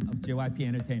chairman of JYP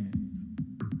Entertainment.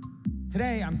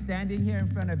 Today, I'm standing here in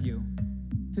front of you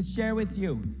to share with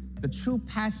you the true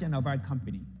passion of our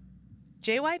company.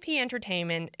 JYP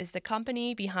Entertainment is the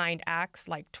company behind acts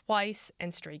like Twice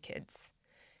and Stray Kids.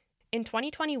 In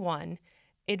 2021,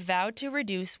 it vowed to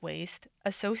reduce waste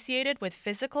associated with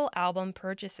physical album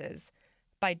purchases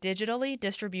by digitally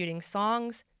distributing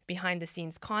songs,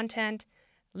 behind-the-scenes content,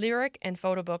 lyric and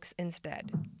photo books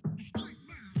instead.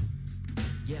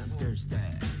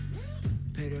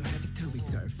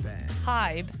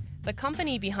 HYBE, the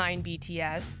company behind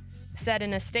BTS, said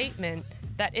in a statement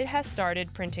that it has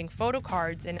started printing photo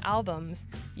cards and albums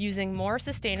using more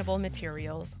sustainable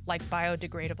materials like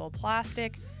biodegradable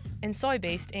plastic and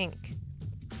soy-based ink.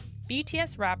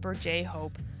 BTS rapper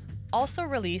J-Hope also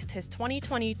released his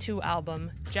 2022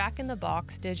 album Jack in the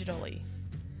Box digitally.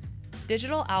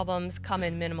 Digital albums come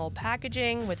in minimal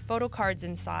packaging with photo cards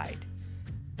inside.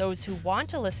 Those who want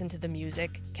to listen to the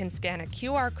music can scan a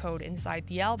QR code inside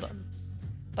the album.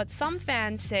 But some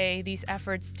fans say these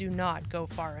efforts do not go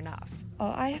far enough.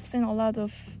 I have seen a lot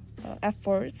of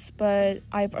efforts, but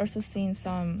I've also seen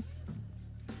some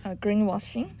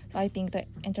greenwashing. I think that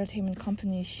entertainment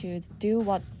companies should do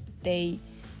what they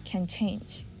can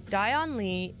change. Daeon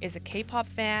Lee is a K-pop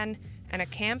fan and a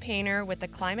campaigner with the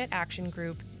climate action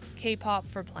group K-pop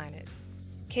for Planet.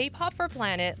 K-pop for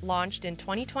Planet launched in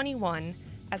 2021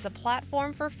 as a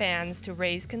platform for fans to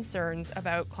raise concerns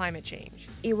about climate change.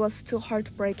 It was too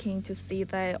heartbreaking to see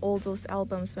that all those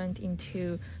albums went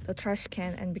into the trash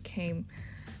can and became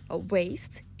a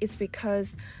waste. It's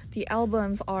because the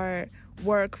albums are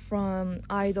work from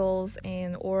idols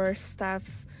and or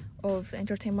staffs of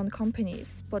entertainment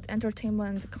companies, but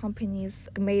entertainment companies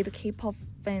made K-pop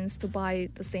fans to buy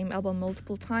the same album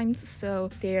multiple times, so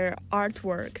their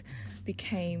artwork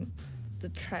became the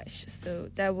trash. So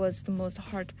that was the most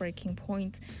heartbreaking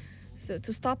point. So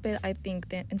to stop it, I think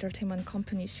the entertainment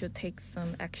companies should take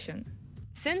some action.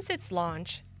 Since its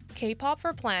launch, K-pop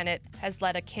for Planet has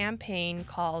led a campaign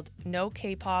called No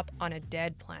K-pop on a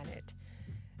Dead Planet.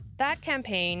 That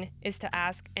campaign is to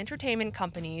ask entertainment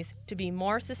companies to be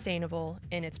more sustainable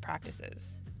in its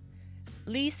practices.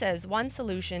 Lee says one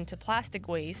solution to plastic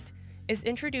waste is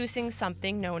introducing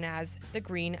something known as the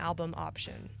green album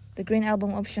option. The green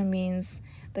album option means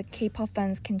the K-pop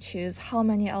fans can choose how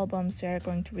many albums they are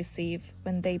going to receive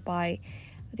when they buy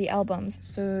the albums.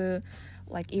 So,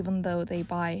 like, even though they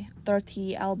buy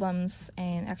 30 albums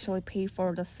and actually pay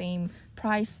for the same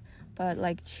price, but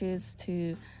like choose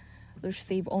to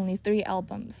receive only 3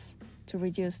 albums to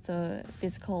reduce the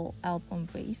physical album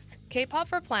waste. K-pop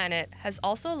for Planet has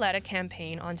also led a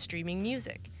campaign on streaming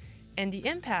music and the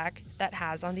impact that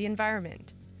has on the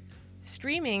environment.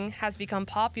 Streaming has become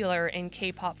popular in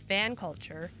K-pop fan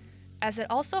culture as it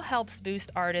also helps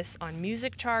boost artists on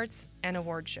music charts and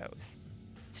award shows.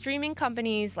 Streaming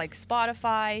companies like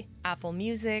Spotify, Apple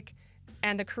Music,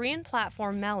 and the Korean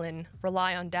platform Melon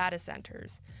rely on data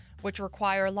centers, which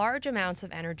require large amounts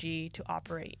of energy to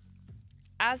operate.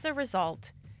 As a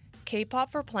result,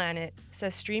 K-pop for Planet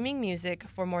says streaming music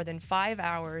for more than 5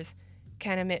 hours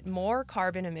can emit more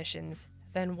carbon emissions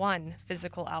than one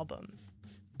physical album.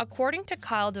 According to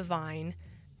Kyle Devine,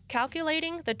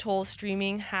 calculating the toll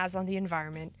streaming has on the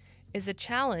environment is a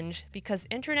challenge because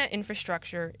internet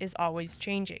infrastructure is always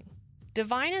changing.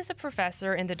 Devine is a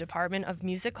professor in the Department of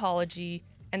Musicology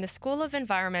and the School of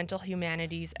Environmental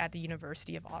Humanities at the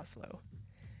University of Oslo.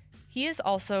 He is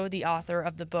also the author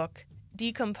of the book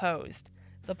Decomposed: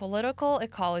 The Political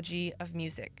Ecology of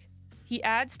Music. He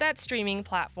adds that streaming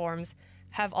platforms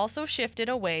have also shifted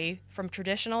away from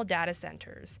traditional data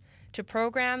centers to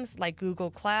programs like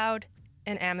Google Cloud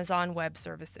and Amazon Web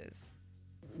Services.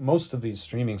 Most of these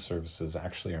streaming services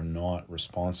actually are not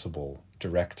responsible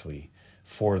directly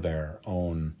for their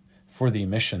own, for the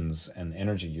emissions and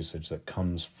energy usage that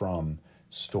comes from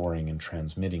storing and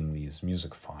transmitting these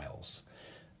music files.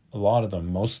 A lot of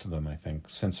them, most of them, I think,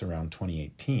 since around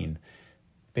 2018,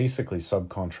 basically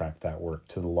subcontract that work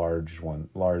to the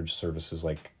large services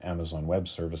like Amazon Web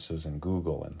Services and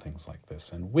Google and things like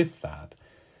this. And with that,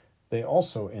 they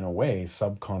also, in a way,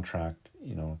 subcontract,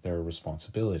 their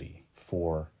responsibility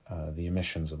for the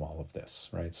emissions of all of this,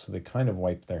 right? So they kind of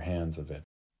wipe their hands of it.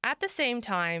 At the same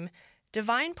time,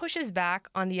 Divine pushes back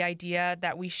on the idea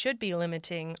that we should be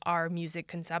limiting our music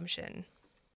consumption.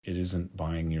 It isn't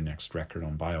buying your next record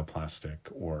on bioplastic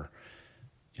or,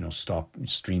 stop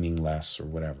streaming less or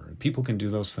whatever. People can do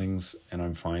those things, and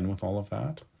I'm fine with all of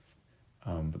that.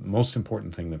 But the most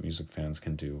important thing that music fans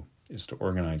can do is to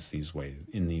organize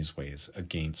in these ways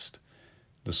against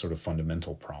the sort of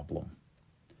fundamental problem.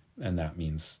 And that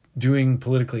means doing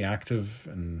politically active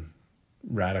and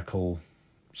radical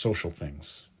social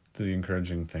things. The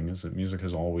encouraging thing is that music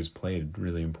has always played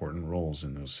really important roles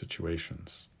in those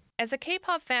situations. As a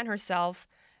K-pop fan herself,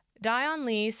 Dion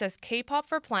Lee says K-pop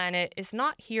for Planet is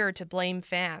not here to blame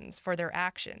fans for their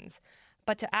actions,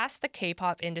 but to ask the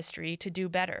K-pop industry to do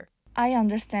better. I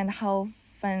understand how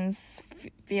fans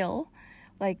feel.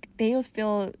 Like, they would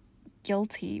feel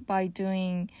guilty by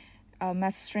doing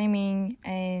mass streaming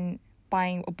and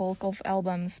buying a bulk of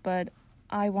albums, but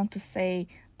I want to say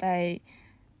that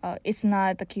it's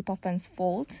not the K-pop fans'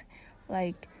 fault.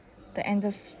 Like, the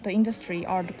industry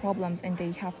are the problems, and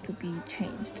they have to be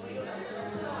changed.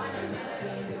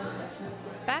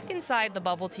 Back inside the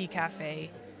Bubble Tea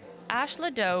Cafe, Ash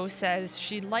Ladeau says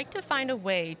she'd like to find a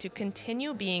way to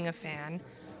continue being a fan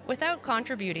without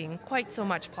contributing quite so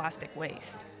much plastic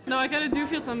waste. No, I kind of do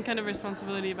feel some kind of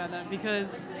responsibility about that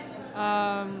because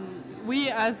we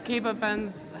as K-pop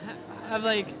fans have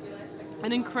like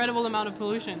an incredible amount of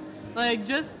pollution. Like,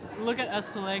 just look at us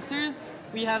collectors.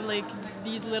 We have like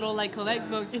these little like collect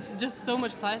books. It's just so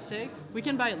much plastic. We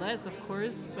can buy less, of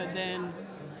course, but then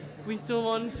we still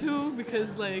want to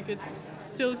because like it's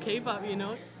still K-pop,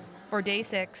 For Day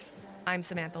 6, I'm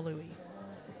Samantha Louie.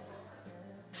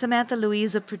 Samantha Louie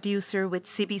is a producer with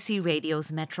CBC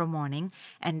Radio's Metro Morning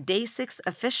and Day 6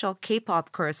 official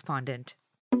K-pop correspondent.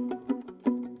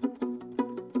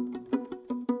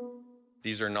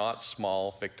 These are not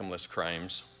small, victimless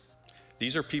crimes.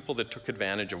 These are people that took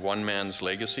advantage of one man's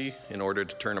legacy in order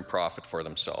to turn a profit for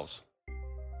themselves.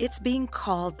 It's being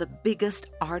called the biggest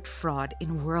art fraud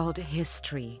in world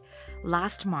history.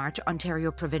 Last March,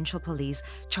 Ontario Provincial Police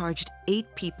charged 8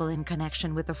 people in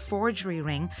connection with a forgery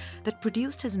ring that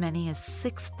produced as many as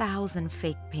 6,000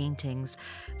 fake paintings.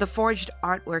 The forged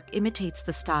artwork imitates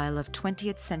the style of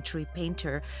 20th century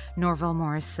painter Norval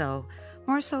Morrisseau.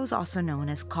 Morrisseau is also known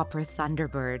as Copper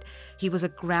Thunderbird. He was a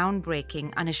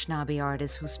groundbreaking Anishinaabe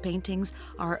artist whose paintings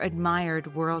are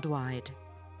admired worldwide.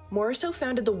 Morrisseau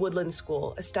founded the Woodland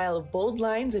School, a style of bold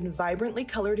lines and vibrantly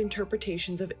colored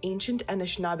interpretations of ancient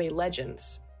Anishinaabe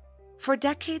legends. For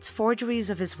decades, forgeries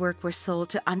of his work were sold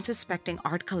to unsuspecting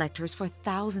art collectors for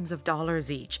thousands of dollars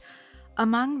each.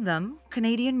 Among them,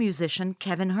 Canadian musician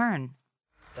Kevin Hearn.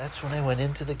 That's when I went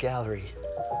into the gallery.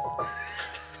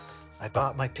 I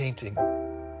bought my painting.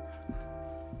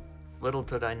 Little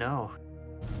did I know,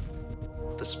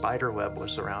 the spider web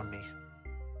was around me.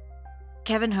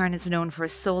 Kevin Hearn is known for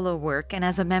his solo work and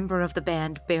as a member of the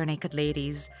band Bare Naked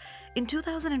Ladies. In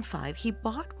 2005, he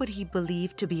bought what he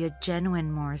believed to be a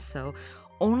genuine Morrisseau,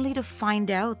 only to find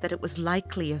out that it was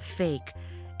likely a fake.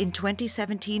 In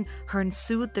 2017, Hearn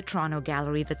sued the Toronto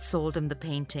gallery that sold him the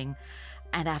painting.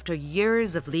 And after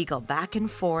years of legal back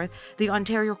and forth, the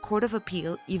Ontario Court of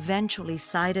Appeal eventually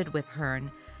sided with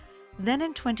Hearn. Then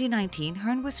in 2019,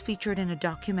 Hearn was featured in a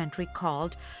documentary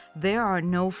called There Are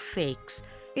No Fakes.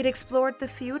 It explored the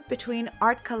feud between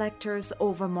art collectors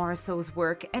over Morrisseau's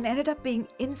work and ended up being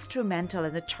instrumental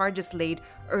in the charges laid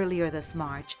earlier this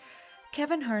March.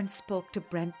 Kevin Hearn spoke to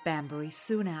Brent Bambury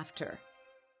soon after.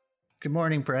 Good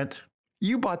morning, Brent.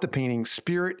 You bought the painting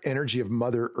Spirit Energy of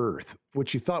Mother Earth,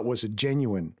 which you thought was a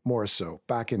genuine Morrisseau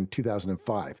back in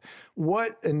 2005.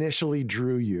 What initially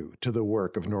drew you to the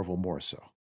work of Norval Morrisseau?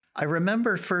 I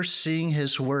remember first seeing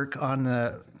his work on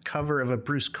the cover of a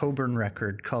Bruce Cockburn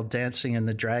record called Dancing in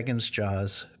the Dragon's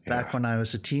Jaws back when I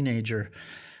was a teenager.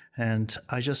 And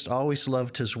I just always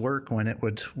loved his work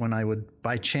when I would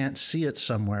by chance see it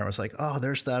somewhere. I was like, oh,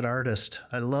 there's that artist.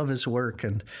 I love his work.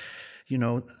 And,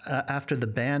 after the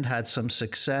band had some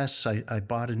success, I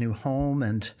bought a new home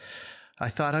and I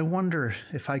thought, I wonder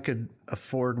if I could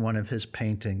afford one of his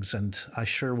paintings. And I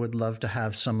sure would love to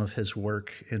have some of his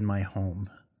work in my home.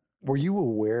 Were you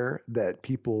aware that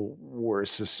people were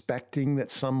suspecting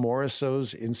that some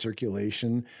Morrisseaus in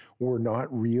circulation were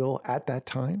not real at that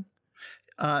time?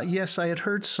 Yes, I had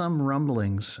heard some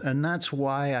rumblings, and that's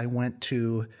why I went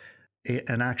to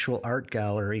an actual art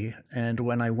gallery. And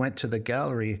when I went to the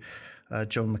gallery,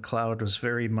 Joe McLeod was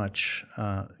very much,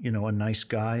 a nice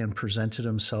guy and presented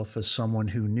himself as someone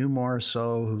who knew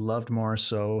Morrisseau, who loved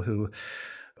Morrisseau, who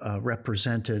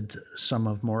represented some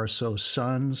of Morrisseau's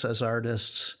sons as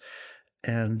artists.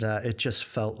 And it just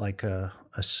felt like a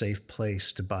safe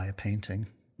place to buy a painting.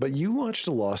 But you launched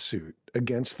a lawsuit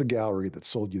against the gallery that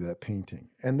sold you that painting.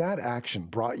 And that action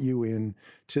brought you in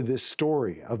to this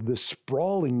story of this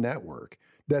sprawling network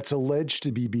that's alleged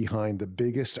to be behind the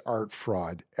biggest art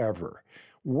fraud ever.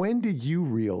 When did you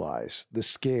realize the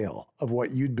scale of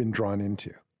what you'd been drawn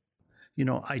into? You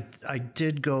know, I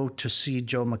did go to see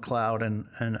Joe McLeod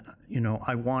and you know,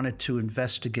 I wanted to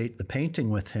investigate the painting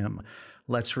with him.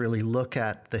 Let's really look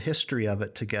at the history of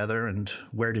it together and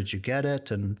where did you get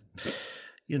it? And,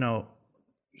 you know,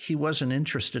 he wasn't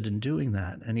interested in doing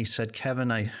that. And he said,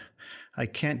 Kevin, I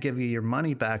can't give you your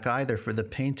money back either for the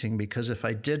painting, because if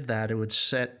I did that, it would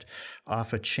set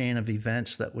off a chain of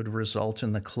events that would result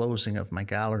in the closing of my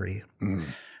gallery. Mm.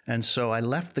 And so I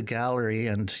left the gallery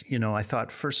and, you know, I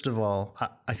thought, first of all,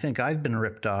 I think I've been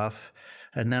ripped off.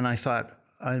 And then I thought,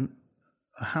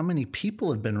 how many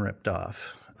people have been ripped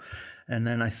off? And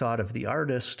then I thought of the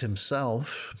artist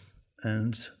himself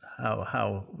and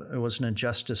how it was an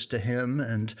injustice to him.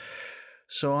 And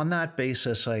so on that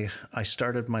basis, I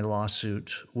started my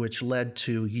lawsuit, which led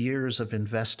to years of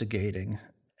investigating.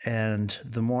 And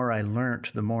the more I learned,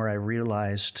 the more I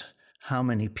realized how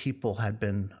many people had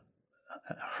been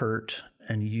hurt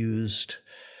and used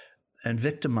and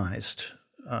victimized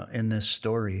in this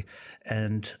story.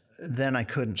 And then I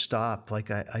couldn't stop.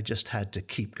 Like I just had to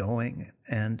keep going.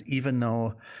 And even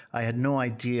though I had no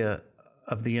idea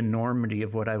of the enormity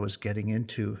of what I was getting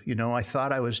into, you know, I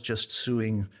thought I was just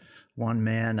suing one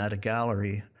man at a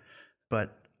gallery,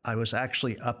 but I was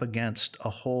actually up against a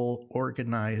whole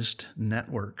organized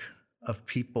network of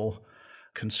people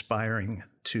conspiring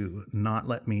to not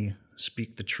let me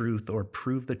speak the truth or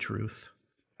prove the truth.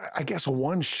 I guess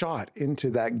one shot into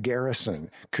that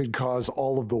garrison could cause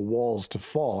all of the walls to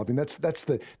fall. I mean, that's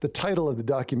the title of the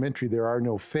documentary, There Are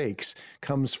No Fakes,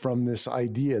 comes from this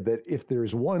idea that if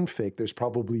there's one fake, there's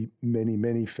probably many,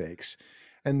 many fakes.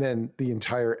 And then the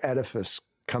entire edifice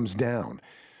comes down.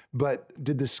 But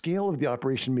did the scale of the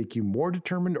operation make you more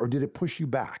determined, or did it push you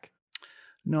back?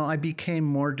 No, I became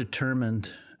more determined,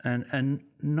 and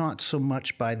not so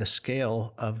much by the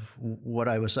scale of what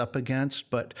I was up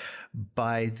against, but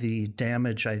by the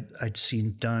damage I'd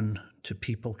seen done to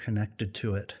people connected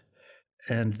to it.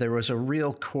 And there was a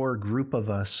real core group of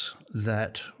us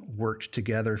that worked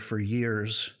together for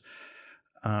years,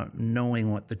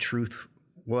 knowing what the truth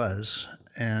was.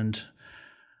 And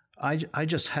I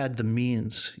just had the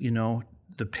means, you know,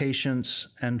 the patience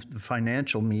and the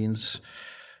financial means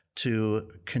to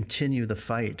continue the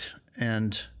fight.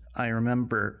 And I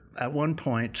remember at one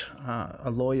point, a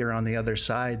lawyer on the other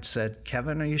side said,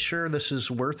 Kevin, are you sure this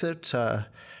is worth it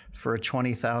for a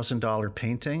 $20,000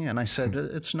 painting? And I said,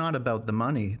 it's not about the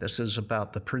money. This is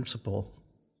about the principle.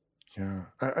 Yeah.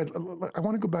 I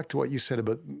want to go back to what you said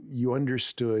about you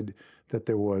understood that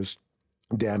there was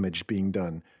damage being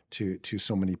done to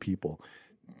so many people.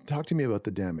 Talk to me about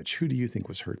the damage. Who do you think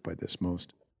was hurt by this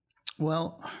most?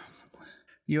 Well,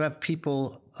 you have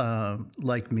people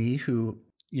like me who,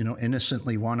 you know,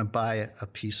 innocently want to buy a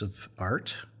piece of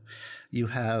art. You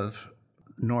have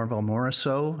Norval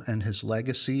Morrisseau and his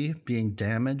legacy being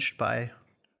damaged by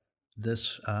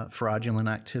this fraudulent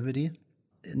activity.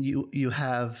 And you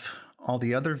have all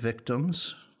the other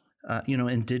victims, you know,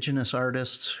 Indigenous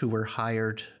artists who were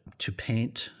hired to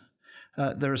paint.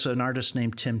 There's an artist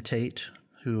named Tim Tate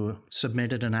who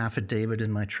submitted an affidavit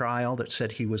in my trial that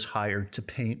said he was hired to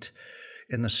paint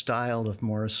in the style of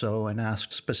Morrisseau and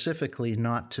asked specifically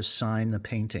not to sign the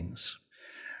paintings.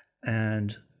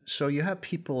 And so you have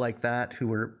people like that who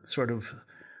were sort of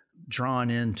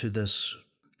drawn into this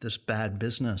bad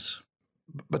business.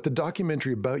 But the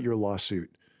documentary about your lawsuit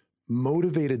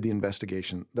motivated the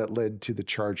investigation that led to the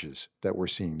charges that we're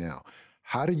seeing now.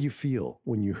 How did you feel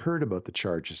when you heard about the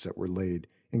charges that were laid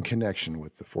in connection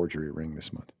with the forgery ring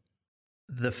this month?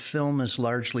 The film is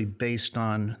largely based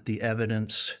on the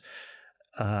evidence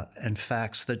and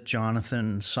facts that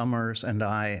Jonathan Summers and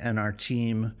I and our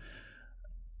team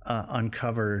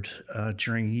uncovered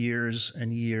during years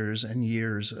and years and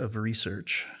years of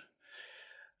research.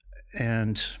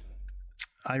 And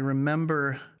I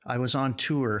remember I was on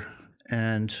tour,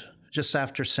 and just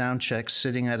after sound check,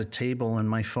 sitting at a table, and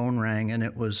my phone rang, and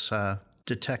it was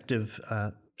Detective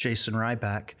Jason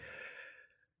Ryback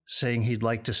saying he'd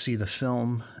like to see the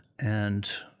film. And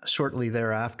shortly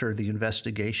thereafter, the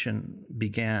investigation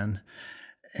began.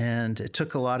 And it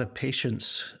took a lot of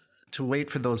patience to wait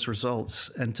for those results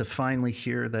and to finally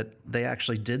hear that they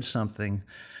actually did something.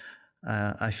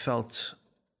 I felt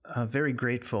very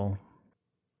grateful.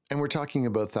 And we're talking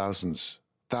about thousands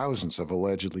of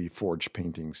allegedly forged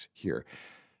paintings here.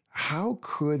 How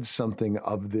could something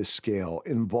of this scale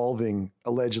involving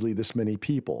allegedly this many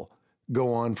people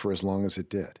go on for as long as it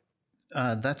did?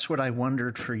 That's what I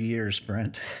wondered for years,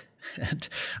 Brent. And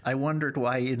I wondered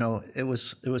why, it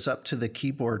was up to the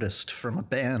keyboardist from a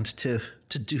band to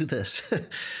do this.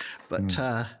 But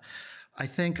I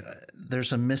think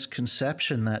there's a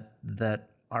misconception that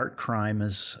art crime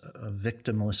is a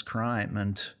victimless crime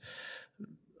and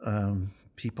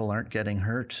people aren't getting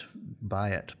hurt by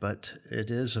it. But it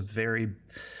is a very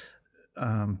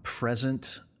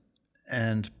present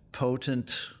and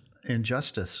potent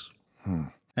injustice.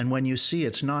 And when you see,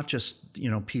 it's not just,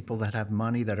 people that have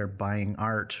money that are buying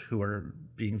art who are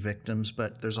being victims,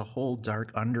 but there's a whole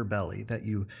dark underbelly that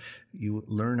you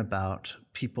learn about,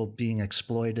 people being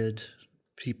exploited,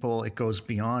 it goes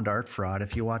beyond art fraud.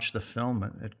 If you watch the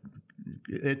film,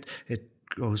 it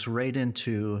goes right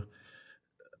into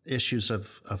issues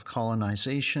of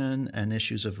colonization and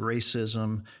issues of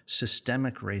racism,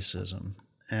 systemic racism.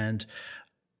 And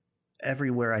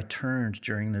everywhere I turned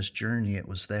during this journey, it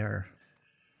was there.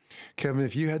 Kevin,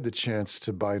 if you had the chance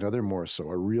to buy another Morceau,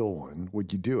 a real one,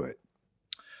 would you do it?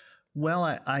 Well,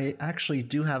 I actually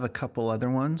do have a couple other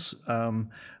ones.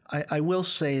 I will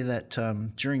say that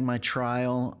during my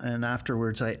trial and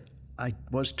afterwards, I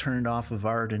was turned off of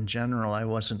art in general. I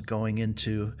wasn't going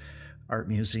into art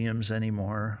museums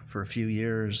anymore for a few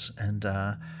years, and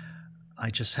I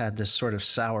just had this sort of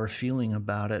sour feeling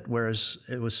about it, whereas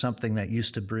it was something that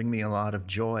used to bring me a lot of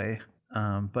joy.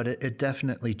 But it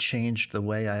definitely changed the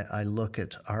way I look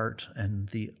at art and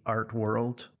the art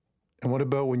world. And what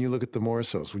about when you look at the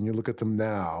Morceaus? When you look at them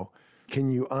now, can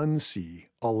you unsee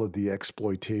all of the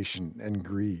exploitation and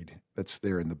greed that's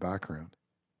there in the background?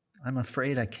 I'm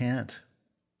afraid I can't.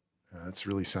 That's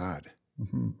really sad.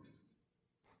 Mm-hmm.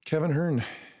 Kevin Hearn,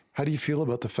 how do you feel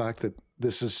about the fact that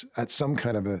this is at some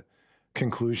kind of a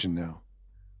conclusion now?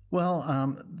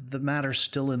 Well, the matter's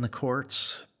still in the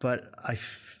courts, but I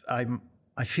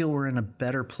feel we're in a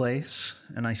better place,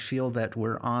 and I feel that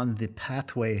we're on the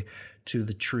pathway to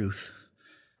the truth.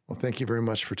 Well, thank you very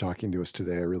much for talking to us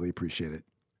today. I really appreciate it.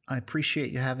 I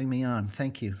appreciate you having me on.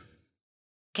 Thank you.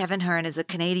 Kevin Hearn is a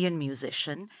Canadian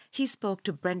musician. He spoke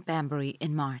to Brent Bambury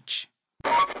in March.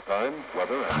 Time,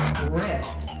 weather, and...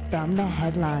 Rift from the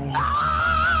headlines.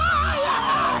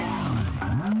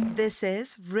 This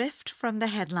is Rift from the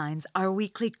Headlines, our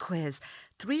weekly quiz.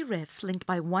 3 riffs linked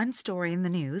by one story in the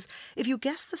news. If you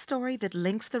guess the story that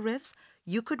links the riffs,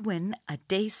 you could win a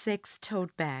Day 6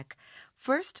 tote bag.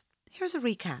 First, here's a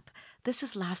recap. This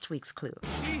is last week's clue.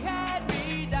 He had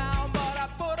me down, but I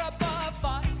put up a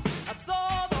fight. I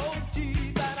saw those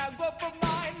teeth and I go for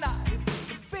my knife.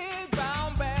 The big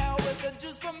brown bear with the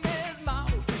juice from his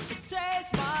mouth. He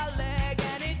chased my leg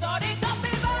and he thought he got me,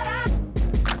 but I...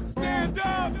 Stand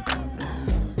up!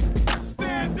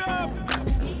 Stand up!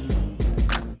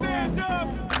 Stand up!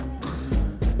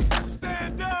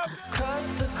 Stand up!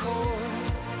 Cut the cord.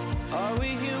 Are we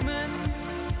human?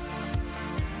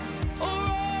 Or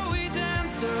are we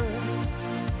dancer?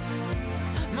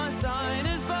 My sign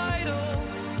is vital.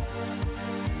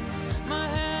 My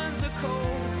hands are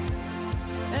cold.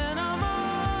 And I'm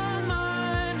on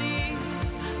my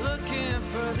knees looking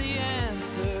for the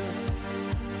answer.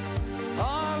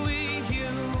 Are we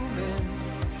human?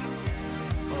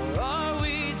 Or are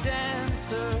we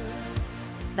dancer?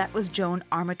 That was Joan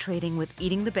arbitrating with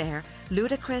Eating the Bear,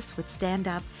 Ludacris with Stand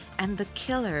Up, and The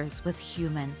Killers with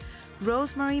Human.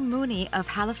 Rosemary Mooney of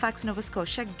Halifax, Nova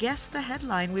Scotia guessed the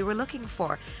headline we were looking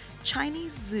for.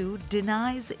 Chinese zoo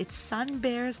denies its sun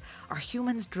bears are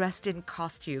humans dressed in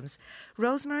costumes.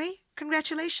 Rosemary,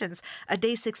 congratulations. A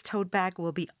Day 6 tote bag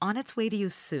will be on its way to you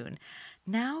soon.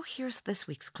 Now here's this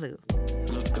week's clue.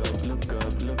 Look up, look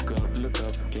up, look up, look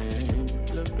up again.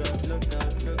 Look up, look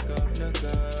up, look up, look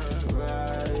up.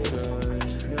 Right in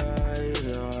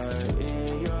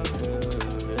your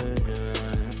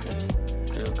vision.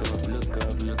 Look up, look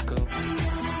up, look up.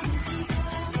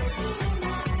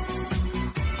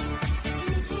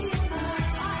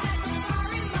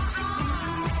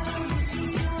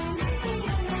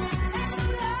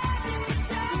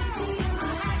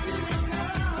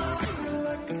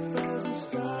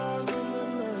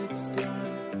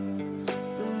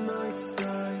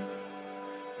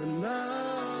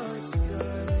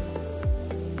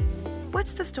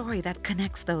 What's the story that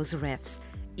connects those riffs?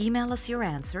 Email us your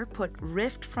answer, put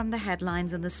Rift from the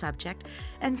Headlines in the subject,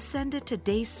 and send it to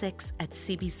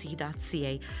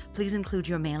day6@cbc.ca. Please include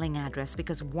your mailing address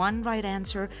because one right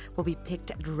answer will be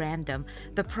picked at random.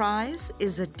 The prize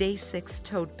is a Day 6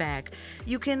 tote bag.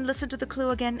 You can listen to the clue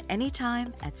again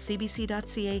anytime at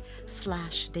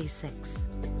cbc.ca/day6.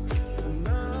 The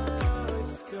night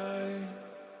sky,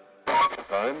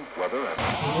 Time, weather, and...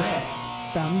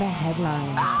 From the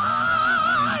headlines.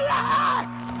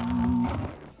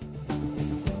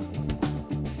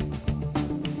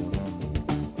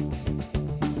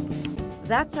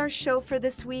 That's our show for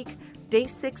this week. Day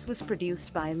 6 was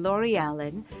produced by Laurie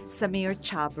Allen, Samir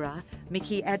Chabra,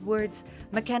 Mickey Edwards,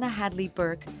 McKenna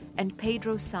Hadley-Burke, and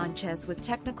Pedro Sanchez with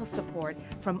technical support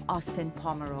from Austin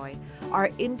Pomeroy. Our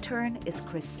intern is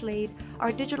Chris Slade.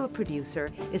 Our digital producer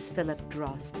is Philip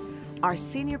Drost. Our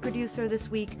senior producer this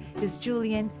week is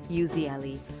Julian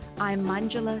Uzieli. I'm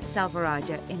Manjula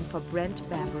Salvaraja in for Brent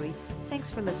Bambury. Thanks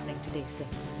for listening to Day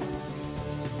 6.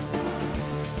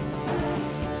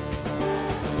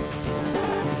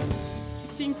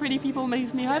 Seeing pretty people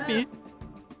makes me happy.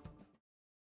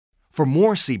 For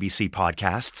more CBC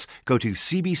podcasts, go to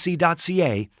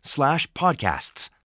cbc.ca/podcasts.